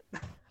about it.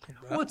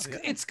 Well,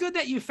 it's good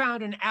that you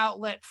found an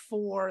outlet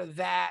for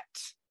that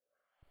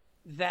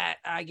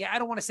I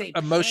don't want to say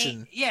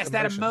emotion. Yes,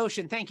 that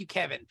emotion. Thank you,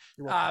 Kevin.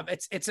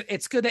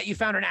 It's good that you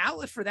found an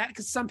outlet for that,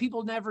 because some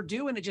people never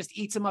do, and it just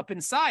eats them up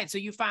inside. So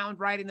you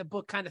found writing the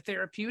book kind of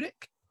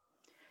therapeutic?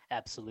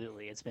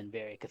 Absolutely. It's been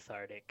very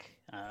cathartic.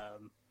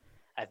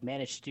 I've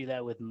managed to do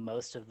that with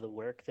most of the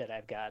work that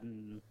I've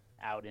gotten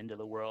out into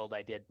the world.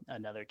 I did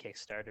another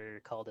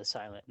Kickstarter called A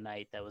Silent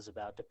Night that was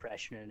about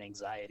depression and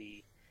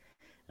anxiety.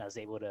 I was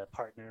able to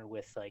partner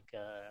with like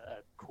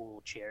a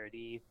cool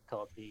charity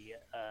called the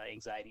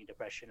Anxiety and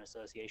Depression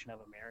Association of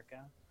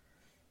America,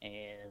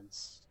 and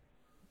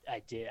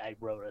I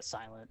wrote a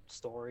silent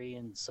story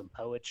and some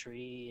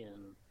poetry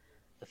and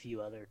a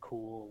few other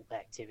cool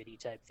activity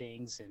type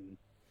things, and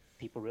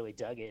people really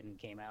dug it and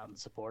came out and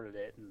supported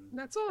it, and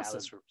that's awesome.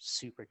 That was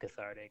super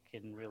cathartic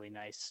and really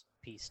nice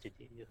piece to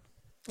do.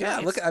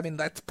 Yeah,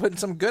 that's putting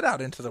some good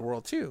out into the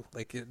world too.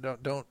 Like,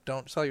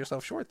 don't sell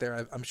yourself short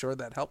there. I'm sure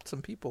that helped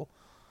some people.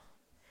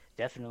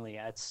 Definitely,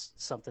 that's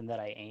something that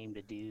I aim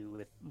to do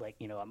with,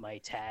 my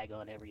tag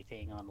on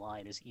everything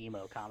online is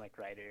emo comic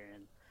writer,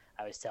 and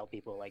I always tell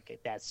people like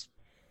that's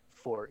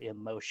for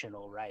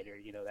emotional writer.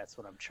 That's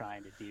what I'm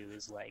trying to do,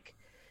 is like,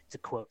 to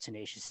quote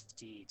Tenacious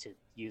D, to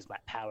use my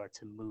power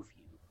to move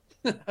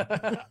you.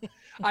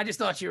 I just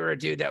thought you were a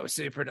dude that was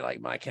super to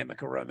like My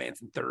Chemical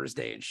Romance and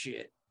Thursday and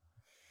shit.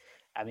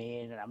 I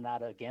mean, I'm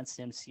not against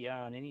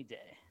MCR on any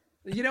day.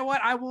 You know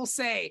what? I will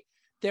say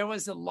there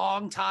was a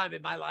long time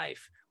in my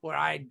life where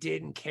I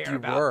didn't care You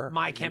about were.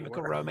 My You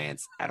Chemical were.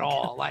 Romance at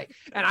all. Like,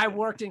 and I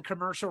worked in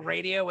commercial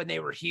radio when they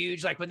were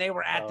huge. Like when they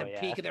were at Oh, the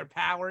yeah. peak of their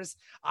powers,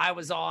 I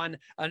was on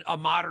a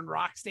modern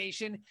rock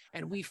station,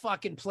 and we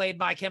fucking played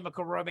My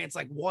Chemical Romance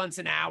like once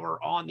an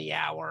hour on the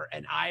hour.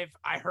 And I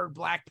heard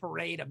Black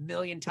Parade a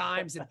million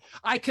times, and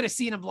I could have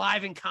seen them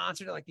live in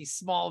concert at like these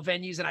small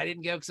venues, and I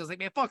didn't go because I was like,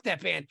 man, fuck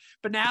that band.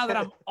 But now that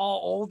I'm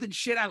all old and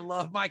shit, I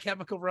love My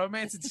Chemical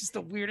Romance. It's just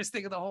the weirdest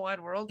thing in the whole wide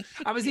world.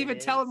 I was even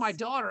telling my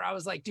daughter, I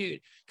was like, dude,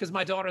 because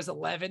my daughter's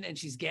 11 and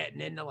she's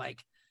getting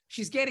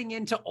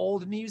into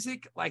old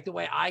music, like the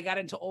way I got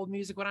into old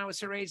music when I was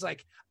her age.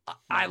 Like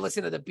I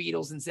listened to the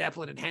Beatles and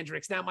Zeppelin and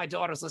Hendrix. Now my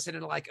daughter's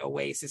listening to like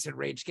Oasis and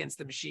Rage Against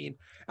the Machine.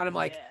 And I'm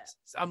like,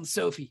 I'm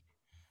Sophie,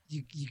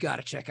 you got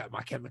to check out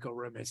My Chemical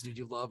Romance, dude.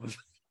 You love them.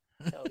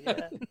 Hell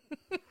yeah.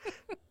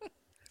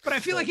 But I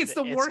feel like it's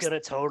the worst. It's gonna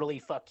totally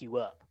fuck you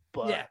up,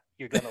 but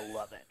you're gonna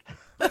love it.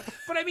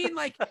 But I mean,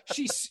 like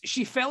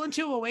she fell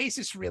into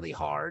Oasis really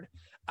hard.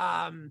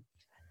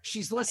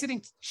 She's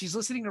listening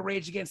to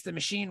Rage Against the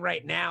Machine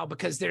right now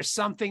because there's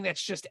something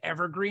that's just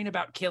evergreen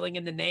about Killing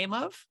in the Name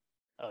of.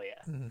 Oh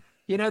yeah. Mm-hmm.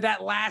 You know,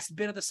 that last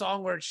bit of the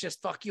song where it's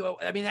just fuck you.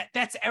 I mean,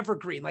 that's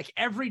evergreen. Like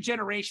every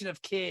generation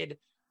of kid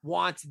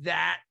wants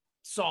that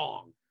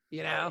song,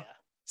 you know? Oh, yeah.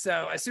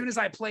 So as soon as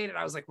I played it,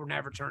 I was like, we're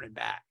never turning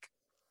back.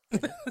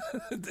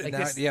 Like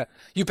Now,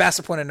 you pass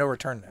the point of no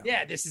return now.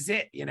 Yeah, this is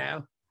it, you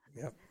know?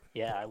 Yep.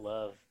 Yeah, I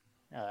love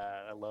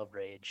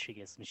Rage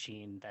Against the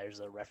Machine. There's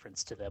a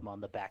reference to them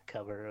on the back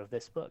cover of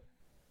this book.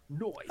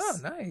 Nice. Oh,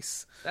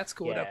 nice. That's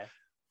cool. Yeah. Now,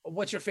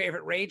 what's your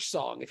favorite Rage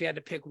song if you had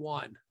to pick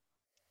one?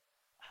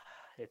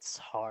 It's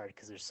hard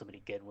because there's so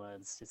many good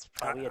ones. It's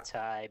probably a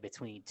tie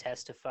between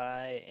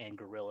Testify and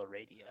Guerrilla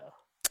Radio.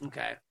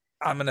 Okay.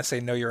 I'm going to say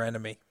Know Your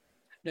Enemy.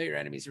 Know Your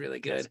Enemy's really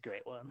That's a good.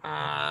 great one.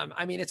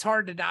 I mean, it's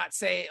hard to not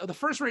say. Oh, the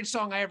first Rage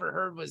song I ever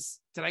heard was,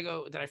 did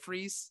I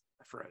freeze?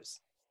 I froze.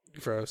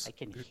 You froze. I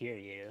can hear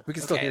you. We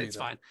can still hear you. It's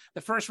fine.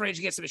 The first Rage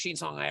Against the Machine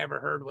song I ever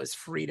heard was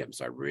Freedom,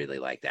 so I really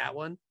like that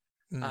one.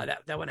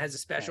 That one has a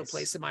special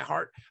place in my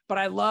heart. But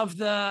I love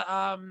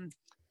the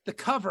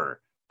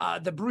cover,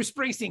 the Bruce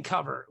Springsteen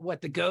cover,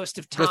 the Ghost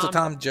of Tom. Ghost of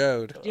Tom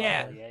Joad.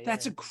 Yeah,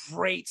 that's a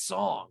great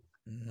song.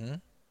 Mm-hmm.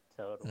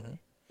 Totally. Mm-hmm.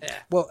 Yeah.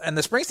 Well, and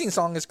the Springsteen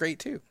song is great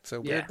too. So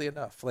weirdly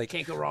enough, like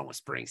can't go wrong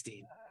with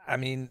Springsteen. I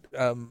mean,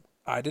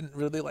 I didn't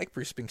really like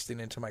Bruce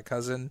Springsteen until my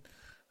cousin,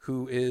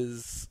 who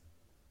is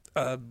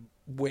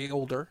way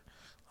older,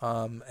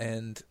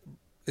 and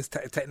is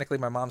technically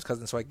my mom's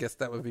cousin. So I guess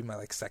that would be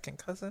my second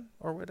cousin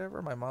or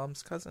whatever. My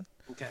mom's cousin.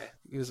 Okay.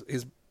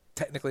 He's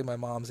technically my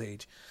mom's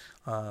age.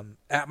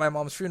 At my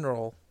mom's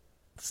funeral,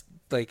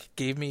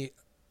 gave me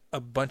a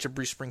bunch of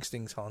Bruce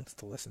Springsteen songs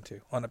to listen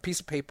to on a piece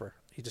of paper.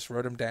 He just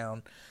wrote them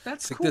down.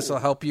 That's cool. This will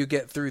help you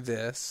get through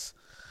this.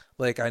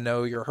 I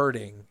know you're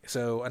hurting.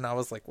 So, and I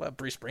was like, well,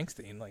 Bruce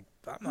Springsteen, I'm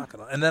not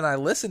going to. And then I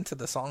listened to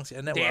the songs.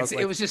 And then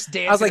it was just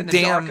dancing I was like, in the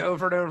damn. dark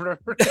over and over and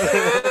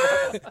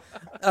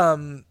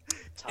over.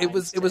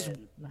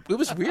 It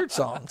was weird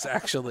songs,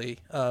 actually.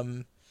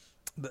 The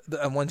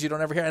ones you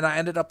don't ever hear. And I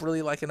ended up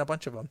really liking a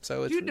bunch of them.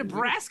 So it's Dude,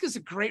 Nebraska's a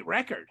great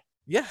record.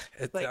 Yeah,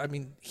 I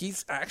mean,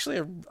 he's actually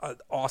an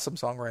awesome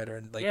songwriter,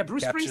 and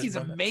Bruce Springsteen's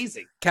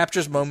amazing.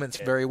 Captures moments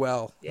very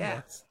well.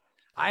 Yeah,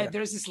 yes.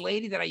 There's this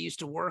lady that I used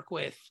to work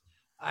with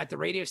at the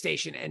radio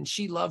station, and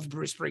she loved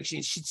Bruce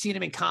Springsteen. She'd seen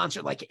him in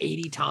concert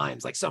 80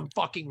 times, some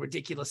fucking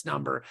ridiculous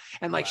number.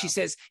 And she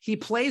says he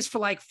plays for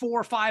 4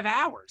 or 5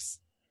 hours.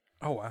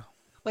 Oh wow!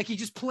 He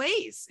just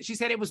plays. She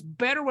said it was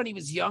better when he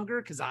was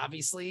younger because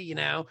obviously, he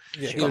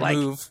would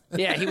move.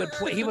 Yeah, he would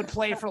play. He would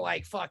play for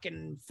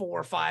fucking 4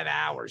 or 5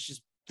 hours,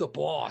 just the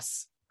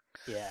boss.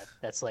 Yeah,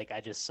 that's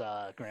I just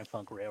saw Grand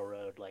Funk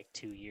Railroad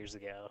 2 years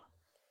ago,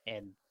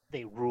 and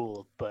they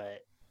ruled. But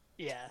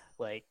yeah,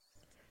 a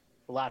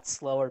lot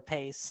slower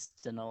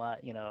paced and a lot,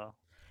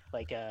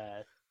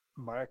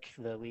 Mark,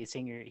 the lead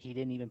singer, he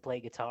didn't even play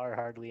guitar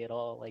hardly at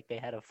all. They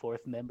had a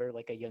fourth member,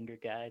 a younger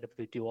guy, to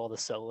do all the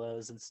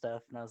solos and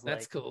stuff. And I was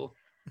that's cool.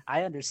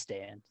 I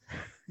understand.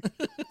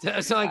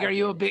 So are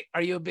you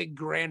a big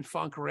Grand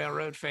Funk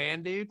Railroad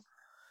fan, dude?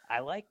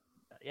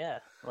 Yeah,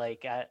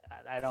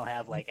 I don't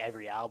have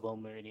every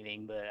album or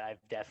anything, but I've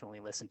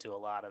definitely listened to a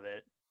lot of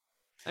it.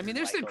 I mean,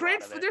 there's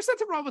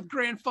nothing wrong with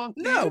Grand Funk.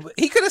 Dude. No, but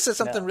he could have said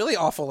something really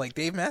awful like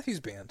Dave Matthews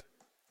Band.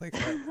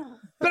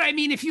 But I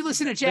mean, if you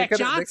listen to Jack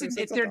Johnson,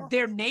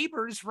 they're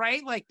neighbors,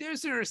 right?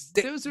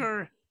 Those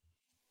are.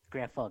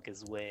 Grand Funk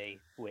is way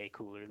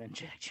cooler than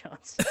Jack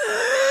Johnson.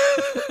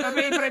 I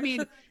mean, all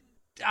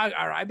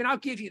right. I mean, I'll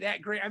give you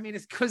that. Great. I mean,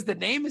 it's because the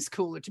name is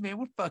cooler to me.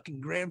 We're fucking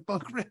Grand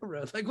Funk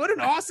Railroad. What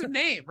an awesome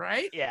name,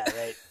 right? Yeah,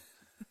 right.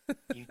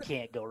 You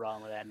can't go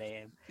wrong with that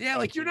name.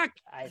 Yeah, you're not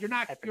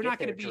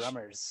going to be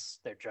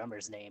their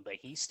drummer's name, but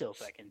he still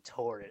fucking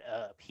tore it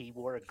up. He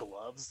wore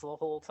gloves the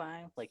whole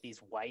time, these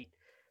white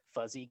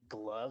fuzzy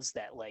gloves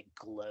that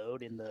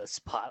glowed in the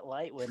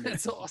spotlight when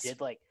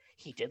awesome.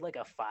 he did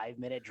a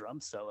 5-minute drum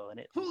solo and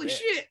it holy ripped.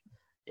 shit.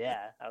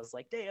 Yeah, I was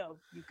like, damn,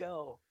 you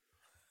go.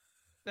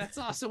 That's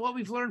awesome. What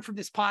we've learned from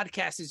this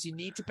podcast is you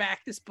need to back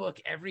this book.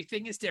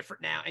 Everything is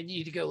different now, and you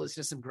need to go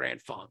listen to some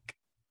Grand Funk.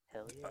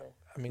 Hell yeah.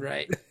 I mean,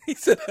 Right. He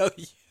said, "Hell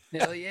yeah."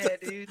 Hell yeah,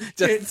 dude.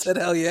 Justin said,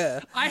 "Hell yeah."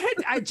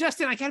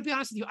 Justin, I gotta be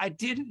honest with you. I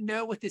didn't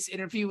know what this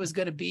interview was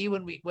going to be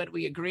when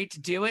we agreed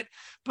to do it,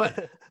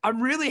 but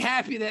I'm really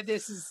happy that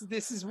this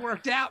is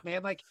worked out,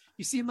 man. Like,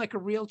 you seem like a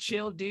real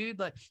chill dude.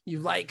 Like, you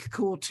like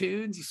cool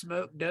tunes, you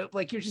smoke dope.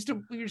 Like, you're just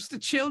a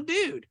chill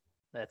dude.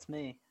 That's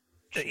me.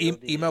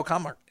 Emo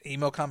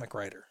comic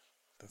writer.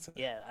 That's it.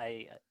 Yeah,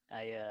 I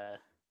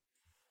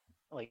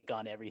like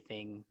on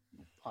everything,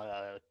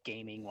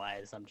 gaming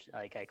wise.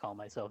 I call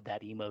myself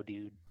that emo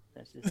dude.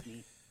 That's just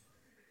me.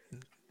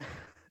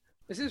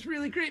 This is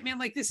really great, man.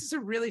 Like, this is a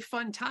really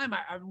fun time.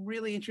 I'm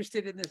really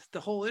interested in the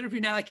whole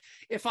interview now. Like,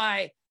 if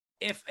I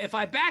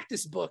back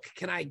this book,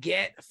 can I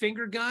get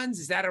Finger Guns?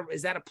 Is that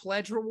a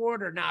pledge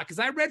reward or not? Because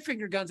I read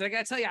Finger Guns, and I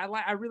gotta tell you,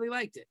 I really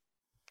liked it.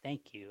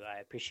 Thank you.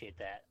 I appreciate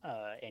that.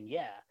 And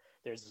yeah,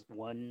 there's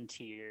one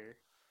tier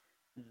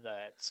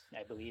that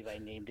I believe I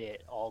named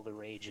it All the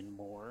Rage and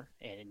More,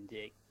 and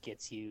it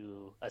gets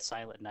you a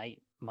Silent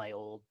Night, my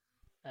old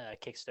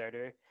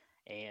Kickstarter,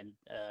 and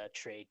a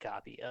trade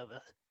copy of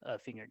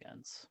Finger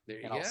Guns. There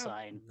you and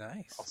go.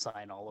 Nice. I'll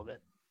sign all of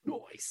it.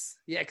 Nice.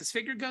 Yeah, because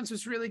Finger Guns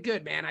was really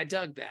good, man. I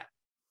dug that.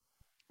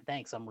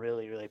 Thanks. I'm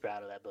really, really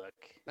proud of that book.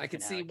 I can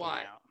and how see it came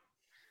why. out.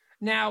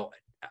 Now,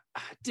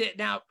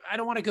 I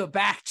don't want to go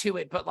back to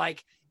it, but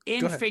like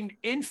Go ahead.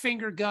 in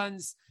Finger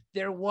Guns,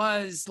 there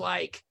was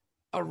like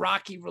a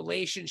rocky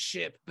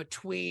relationship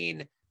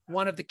between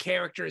one of the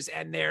characters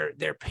and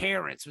their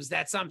parents. Was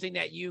that something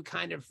that you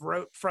kind of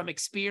wrote from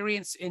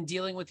experience in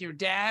dealing with your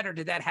dad, or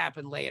did that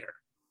happen later?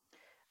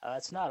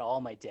 It's not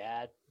all my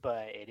dad,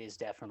 but it is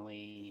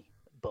definitely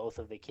both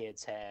of the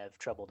kids have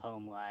troubled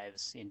home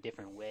lives in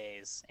different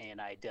ways,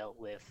 and I dealt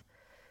with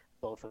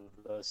both of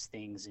those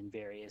things in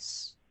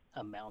various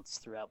amounts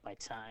throughout my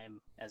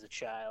time as a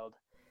child.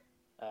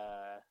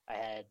 I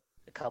had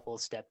a couple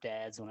of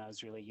stepdads when I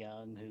was really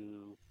young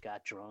who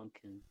got drunk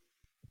and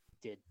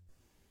did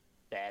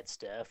bad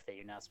stuff that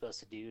you're not supposed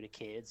to do to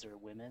kids or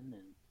women,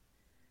 and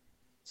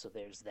so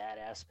there's that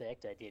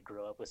aspect. I did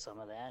grow up with some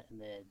of that, and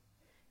then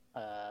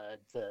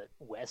the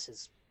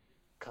Wes's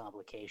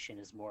complication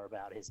is more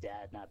about his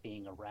dad not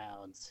being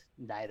around,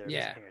 neither of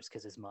his parents,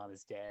 because his mom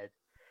is dead.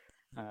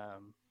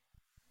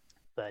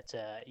 But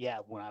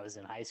when I was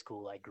in high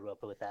school, I grew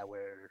up with that,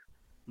 where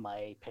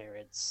my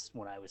parents,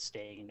 when I was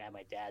staying at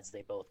my dad's,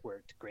 they both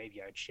worked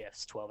graveyard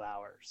shifts, 12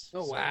 hours.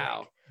 Oh,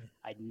 wow.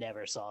 I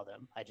never saw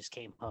them. I just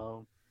came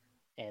home,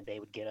 and they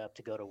would get up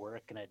to go to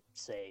work, and I'd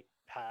say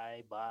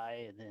hi,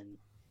 bye, and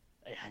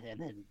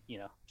then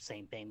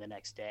same thing the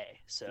next day.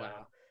 So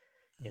wow.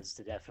 It's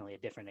definitely a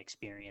different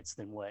experience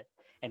than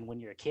and when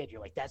you're a kid, you're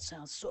like, that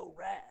sounds so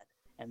rad.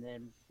 And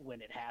then when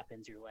it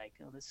happens, you're like,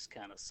 oh, this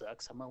kind of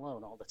sucks. I'm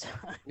alone all the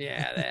time.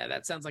 Yeah,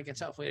 that sounds like a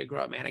tough way to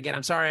grow up, man. Again,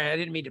 I'm sorry, I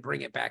didn't mean to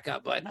bring it back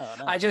up, but No.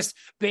 I just,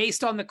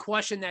 based on the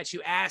question that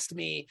you asked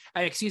me,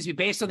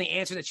 based on the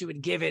answer that you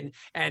had given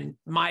and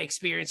my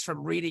experience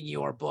from reading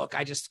your book,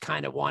 I just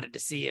kind of wanted to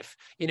see if,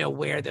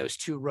 where those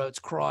two roads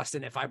crossed,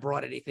 and if I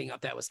brought anything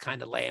up that was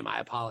kind of lame,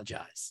 I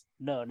apologize.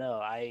 No,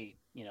 I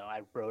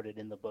wrote it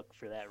in the book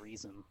for that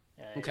reason.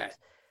 Okay.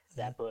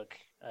 That book,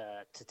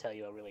 to tell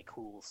you a really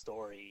cool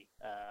story,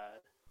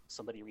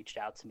 somebody reached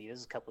out to me, this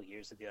is a couple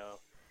years ago,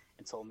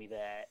 and told me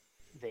that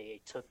they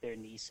took their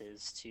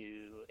nieces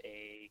to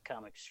a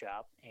comic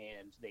shop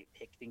and they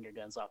picked Finger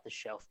Guns off the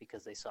shelf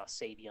because they saw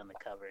Sadie on the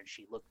cover and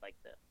she looked like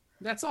them.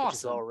 That's Which is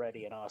awesome.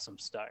 already an awesome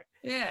start.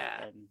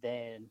 Yeah. And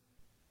then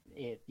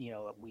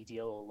we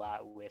deal a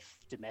lot with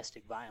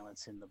domestic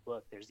violence in the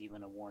book. There's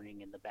even a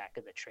warning in the back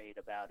of the trade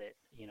about it,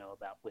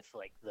 about with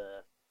like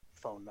the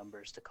phone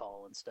numbers to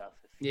call and stuff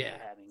if you're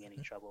having any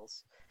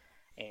troubles.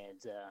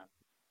 And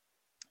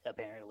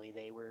apparently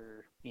they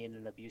were in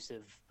an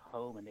abusive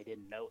home and they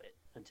didn't know it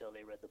until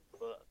they read the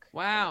book.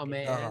 Wow, and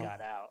man. They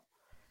got out.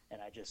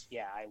 And I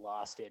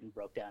lost it and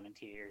broke down in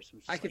tears.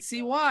 I could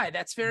see why.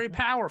 That's very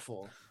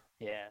powerful.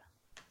 Yeah.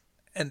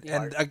 And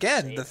Art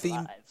again, the saves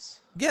theme,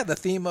 lives. the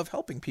theme of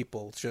helping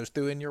people shows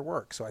through in your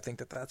work. So I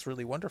think that's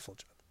really wonderful,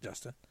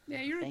 Justin.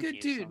 Yeah, you're Thank a good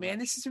you dude, so man.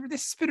 much. This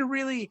has been a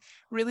really,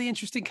 really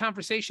interesting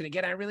conversation.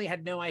 Again, I really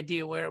had no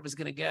idea where it was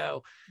going to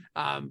go,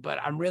 but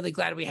I'm really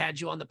glad we had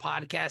you on the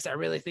podcast. I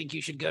really think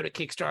you should go to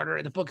Kickstarter,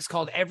 and the book is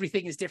called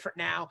Everything is Different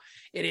Now.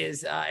 It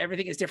is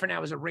Everything is Different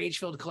Now is a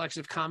rage-filled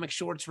collection of comic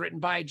shorts written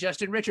by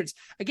Justin Richards.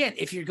 Again,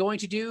 if you're going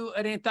to do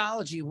an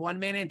anthology,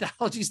 one-man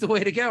anthology is the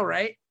way to go,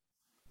 right?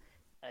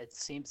 It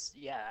seems,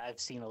 I've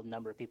seen a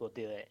number of people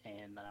do it,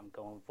 and I'm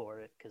going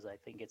for it because I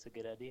think it's a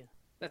good idea.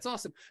 That's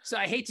awesome. So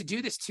I hate to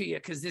do this to you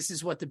because this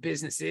is what the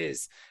business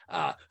is.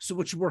 So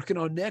what you working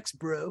on next,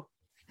 bro?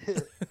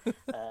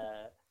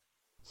 I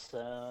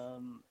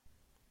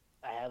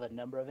have a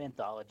number of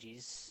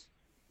anthologies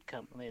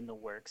coming in the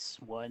works.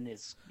 One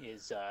is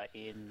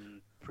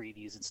in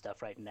previews and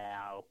stuff right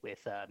now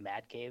with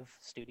Mad Cave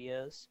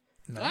Studios.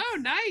 Nice. Oh,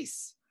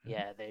 nice.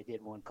 Yeah, they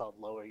did one called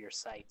Lower Your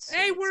Sights.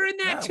 Hey, and we're in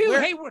that too.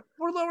 Hey,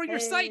 we're Lower Your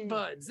Sight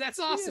Buds. That's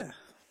awesome.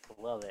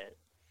 love it.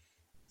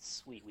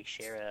 Sweet, we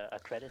share a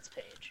credits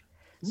page.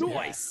 So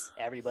Nice.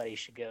 yeah, everybody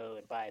should go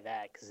and buy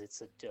that because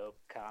it's a dope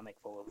comic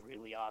full of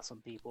really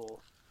awesome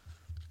people.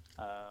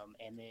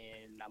 And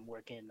then I'm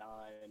working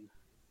on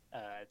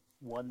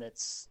one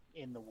that's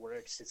in the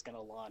works. It's going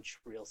to launch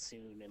real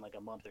soon in like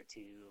a month or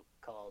two,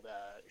 called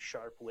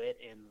Sharp Wit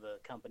in the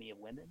Company of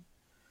Women,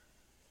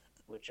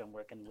 which I'm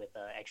working with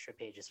Extra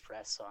Pages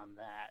Press on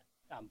that.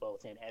 I'm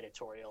both in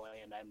editorial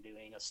and I'm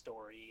doing a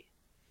story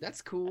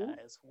That's cool.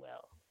 as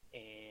well.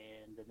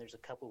 And then there's a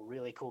couple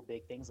really cool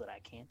big things that I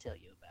can't tell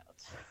you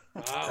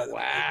about. Oh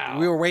wow.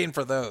 We were waiting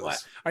for those.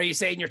 What? Are you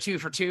saying you're 2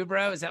 for 2,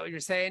 bro? Is that what you're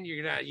saying?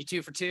 You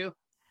 2 for 2?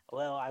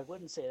 Well, I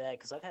wouldn't say that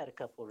because I've had a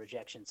couple of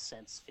rejections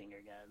since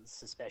Finger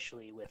Guns,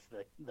 especially with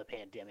the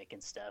pandemic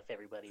and stuff.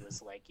 Everybody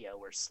was like, yo,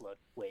 we're slowed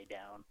way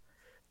down.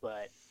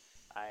 But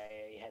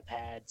I have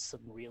had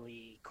some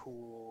really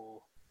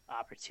cool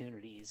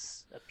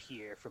opportunities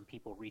appear from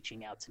people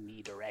reaching out to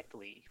me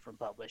directly from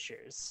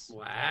publishers.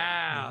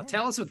 Wow.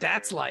 Tell us what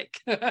that's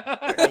like.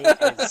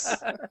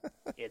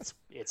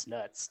 It's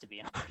nuts, to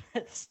be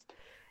honest.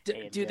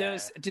 Do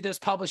those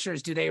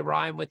publishers, do they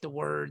rhyme with the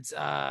words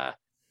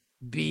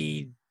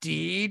BD,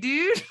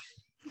 dude?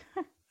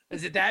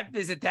 Is it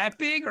that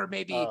big, or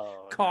maybe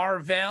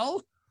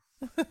Carvel?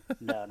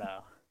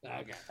 No.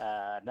 Okay.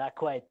 Not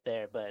quite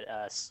there, but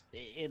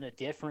in a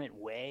different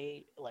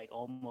way, like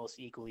almost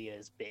equally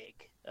as big.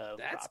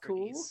 That's properties.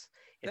 cool.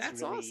 It's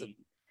That's really, awesome.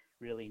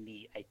 Really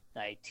neat.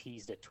 I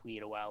teased a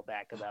tweet a while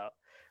back about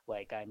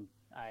like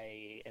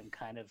I am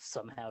kind of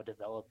somehow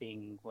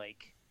developing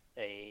like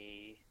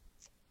a,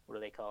 what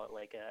do they call it,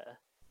 like a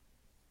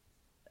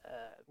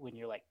when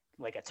you're like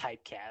a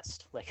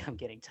typecast, like I'm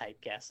getting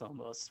typecast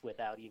almost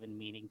without even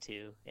meaning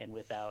to, and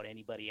without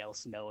anybody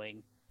else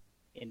knowing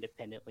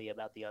independently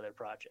about the other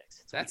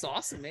projects. That's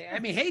awesome, man. I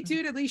mean, hey,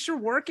 dude, at least you're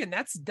working.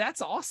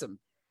 That's awesome.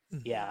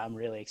 Yeah, I'm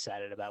really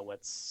excited about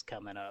what's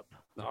coming up.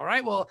 All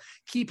right, well,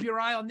 keep your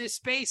eye on this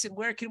space. And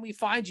where can we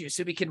find you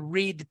so we can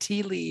read the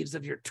tea leaves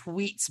of your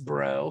tweets,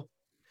 bro?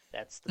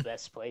 That's the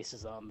best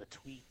places on the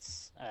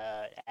tweets,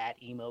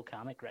 at Emo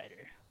Comic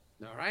Writer.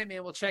 All right,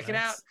 man. We'll check it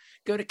out.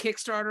 Go to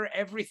Kickstarter.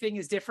 Everything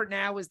is Different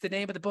Now is the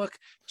name of the book.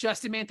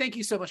 Justin, man, thank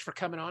you so much for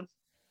coming on.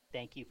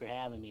 Thank you for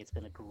having me. It's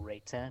been a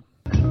great time.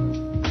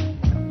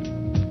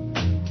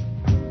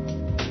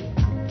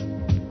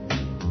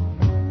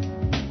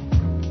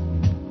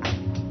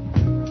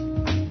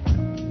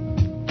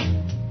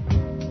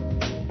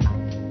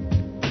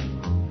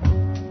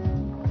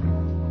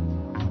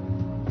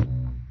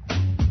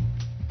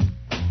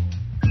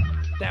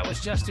 That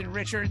was Justin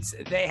Richards.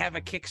 They have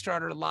a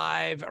Kickstarter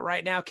live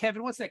right now.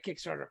 Kevin, what's that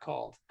Kickstarter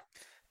called?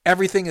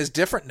 Everything is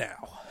Different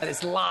Now. And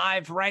it's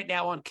live right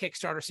now on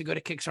Kickstarter. So go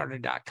to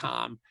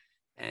Kickstarter.com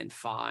and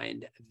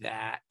find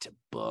that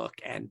book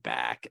and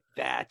back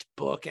that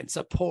book and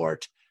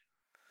support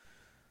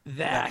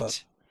that book.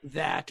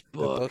 The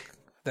book,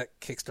 that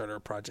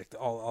Kickstarter project,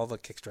 all the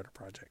Kickstarter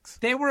projects.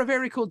 They were a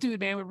very cool dude,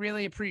 man. We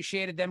really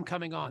appreciated them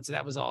coming on. So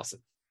that was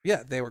awesome.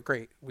 Yeah, they were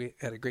great. We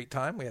had a great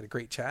time. We had a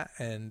great chat,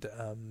 and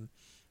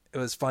it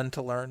was fun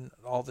to learn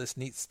all this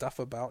neat stuff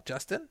about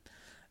Justin.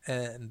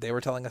 And they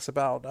were telling us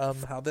about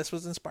how this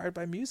was inspired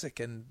by music,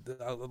 and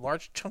a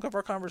large chunk of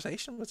our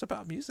conversation was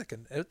about music.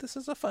 And this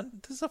is a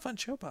fun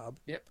show, Bob.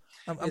 Yep,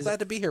 I'm glad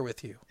to be here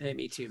with you. Hey,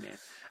 me too, man.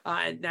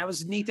 And that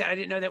was neat. That I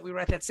didn't know that we were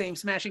at that same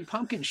Smashing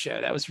Pumpkins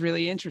show. That was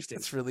really interesting.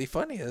 It's really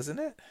funny, isn't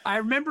it? I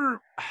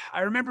remember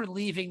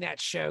leaving that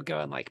show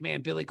going like,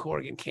 man, Billy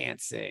Corgan can't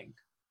sing.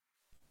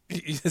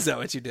 Is that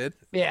what you did?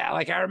 Yeah,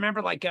 like I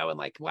remember like going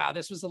like, wow,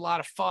 this was a lot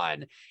of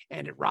fun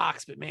and it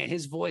rocks, but man,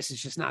 his voice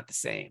is just not the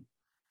same.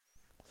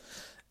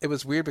 It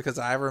was weird because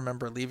I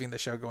remember leaving the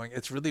show going,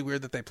 it's really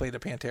weird that they played a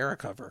Pantera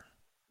cover.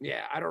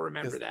 Yeah, I don't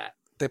remember that.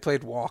 They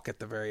played Walk at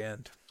the very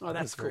end. Oh,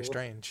 that's cool. Very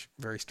strange.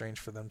 Very strange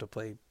for them to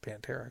play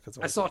Pantera.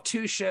 I saw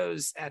 2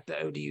 shows at the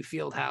ODU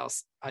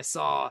Fieldhouse. I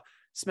saw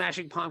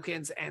Smashing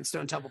Pumpkins and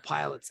Stone Temple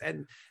Pilots.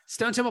 And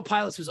Stone Temple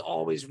Pilots was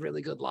always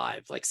really good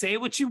live. Like, say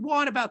what you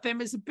want about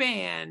them as a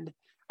band.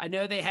 I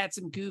know they had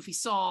some goofy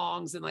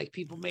songs and like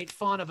people made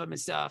fun of them and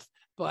stuff,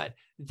 but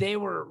they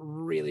were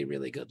really,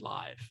 really good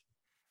live.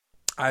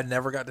 I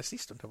never got to see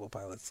Stone Temple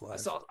Pilots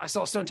live. I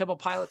saw Stone Temple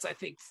Pilots, I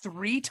think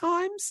 3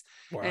 times.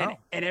 Wow.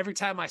 And every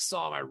time I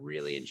saw them, I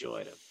really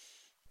enjoyed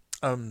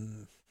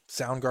them.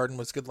 Soundgarden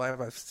was good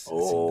live.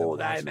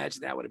 I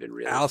imagine that would have been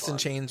really Alice fun. in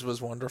Chains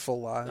was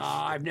wonderful live.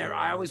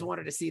 I always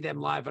wanted to see them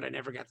live, but I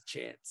never got the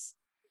chance.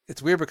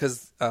 It's weird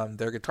because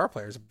their guitar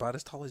player is about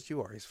as tall as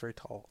you are. He's a very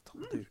tall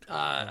dude.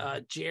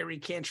 Jerry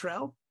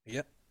Cantrell.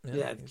 Yep.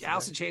 Yeah,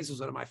 Alice in Chains was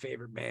one of my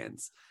favorite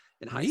bands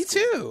in high Me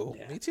school. too.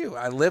 Yeah. Me too.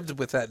 I lived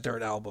with that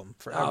Dirt album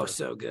forever. Oh,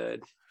 so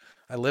good.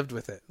 I lived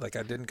with it. Like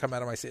I didn't come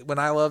out of my seat. When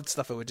I loved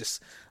stuff, it would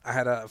just. I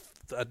had a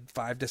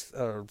 5-disc,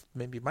 or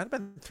maybe it might have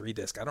been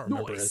 3-disc. I don't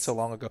remember. Nice. It's so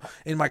long ago.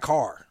 In my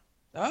car.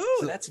 Oh,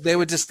 So that's they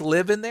would just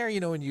live in there,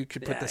 and you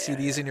could put the Yeah,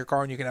 CDs in your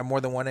car, and you can have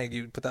more than one. And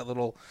you put that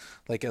little,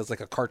 like it was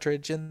like a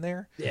cartridge in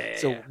there. Yeah.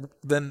 So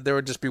then there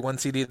would just be one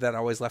CD that I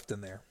always left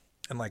in there,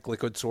 and like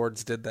Liquid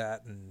Swords did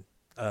that, and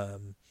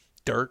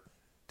Dirt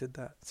did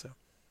that. So,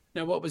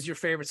 Now, what was your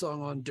favorite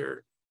song on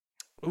Dirt?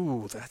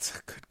 ooh, that's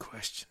a good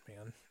question,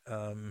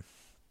 man.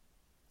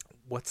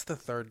 What's the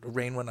third?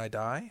 Rain When I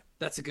Die?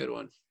 That's a good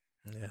one.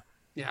 Yeah.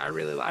 Yeah, I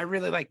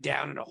really like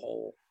Down in a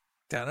Hole.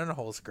 Down in a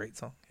Hole is a great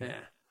song. Yeah,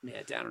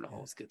 Down in a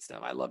Hole is good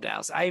stuff. I loved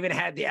Alice. I even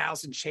had the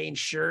Alice in Chains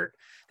shirt.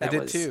 I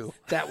did too.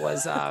 That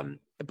was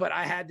but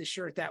I had the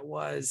shirt that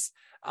was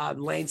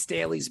Lane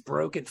Staley's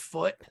broken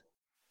foot.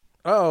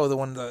 Oh, the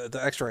one, the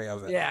X-ray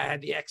of it. Yeah, I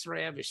had the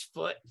X-ray of his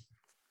foot.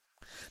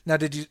 Now,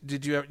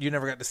 you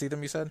never got to see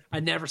them, you said? I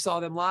never saw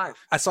them live.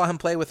 I saw him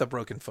play with a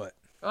broken foot.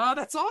 Oh,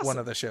 that's awesome. One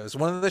of the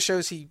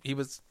shows he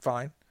was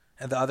fine.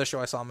 And the other show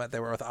I saw him at,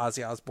 they were with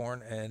Ozzy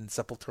Osbourne and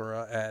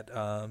Sepultura at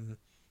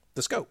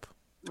the Scope.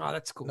 Oh,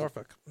 that's cool.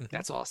 Norfolk.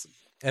 That's awesome.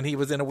 And he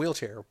was in a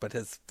wheelchair, but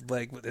his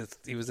leg,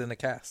 he was in a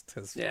cast.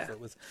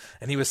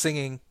 And he was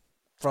singing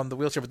from the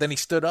wheelchair, but then he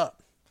stood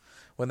up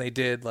when they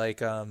did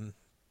like,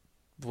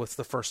 what's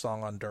the first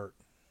song on Dirt?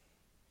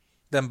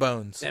 Them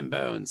Bones.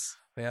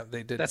 Yeah,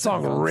 they did. That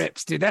song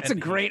rips, dude. That's a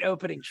great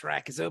opening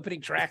track. As opening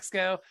tracks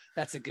go,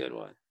 that's a good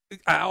one.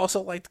 I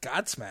also liked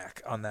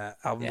Godsmack on that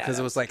album because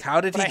it was like,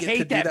 how did he get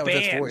to do that with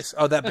his voice?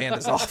 Oh, that band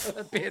is awful.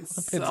 That band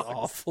sucks. It's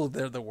awful.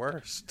 They're the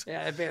worst.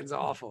 Yeah, that band's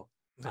awful.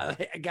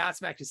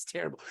 Godsmack is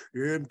terrible.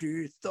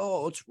 Empty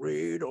thoughts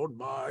rain on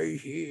my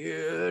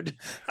head.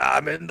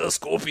 I'm in the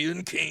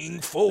Scorpion King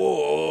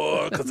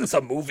 4 because it's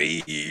a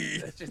movie.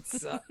 That shit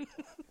sucks.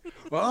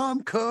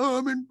 I'm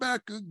coming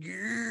back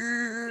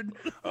again.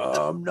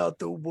 I'm not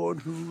the one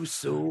who's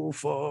so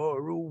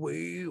far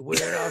away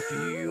when I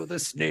feel the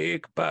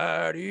snake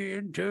bite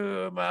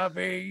into my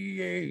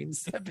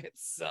veins. That bit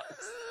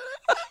sucks.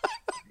 I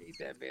hate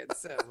that band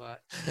so much.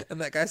 And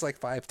that guy's like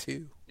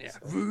 5'2". Yeah.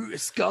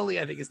 Scully,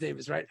 I think his name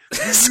is, right?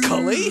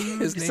 Scully?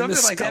 His name something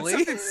is like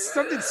Scully? That.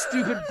 Something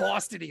stupid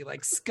Boston-y,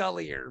 like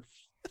Scully or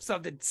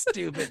something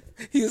stupid.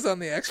 He was on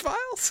the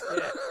X-Files?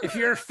 Yeah. If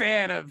you're a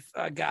fan of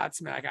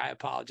Godsmack, I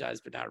apologize,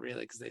 but not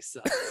really because they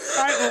suck.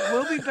 All right, well,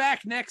 we'll be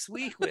back next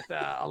week with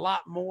a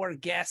lot more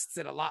guests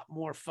and a lot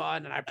more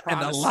fun. And I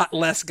promise, and a lot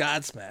less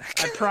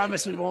Godsmack. I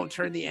promise we won't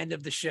turn the end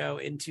of the show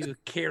into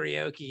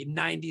karaoke,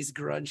 90s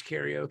grunge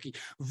karaoke.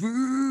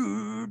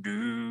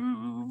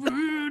 Voodoo,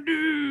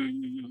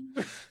 voodoo.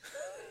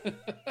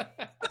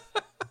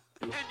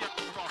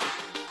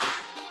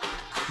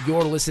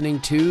 You're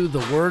listening to the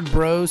Word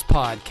Bros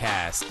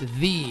Podcast,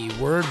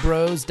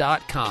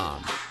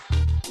 thewordbros.com.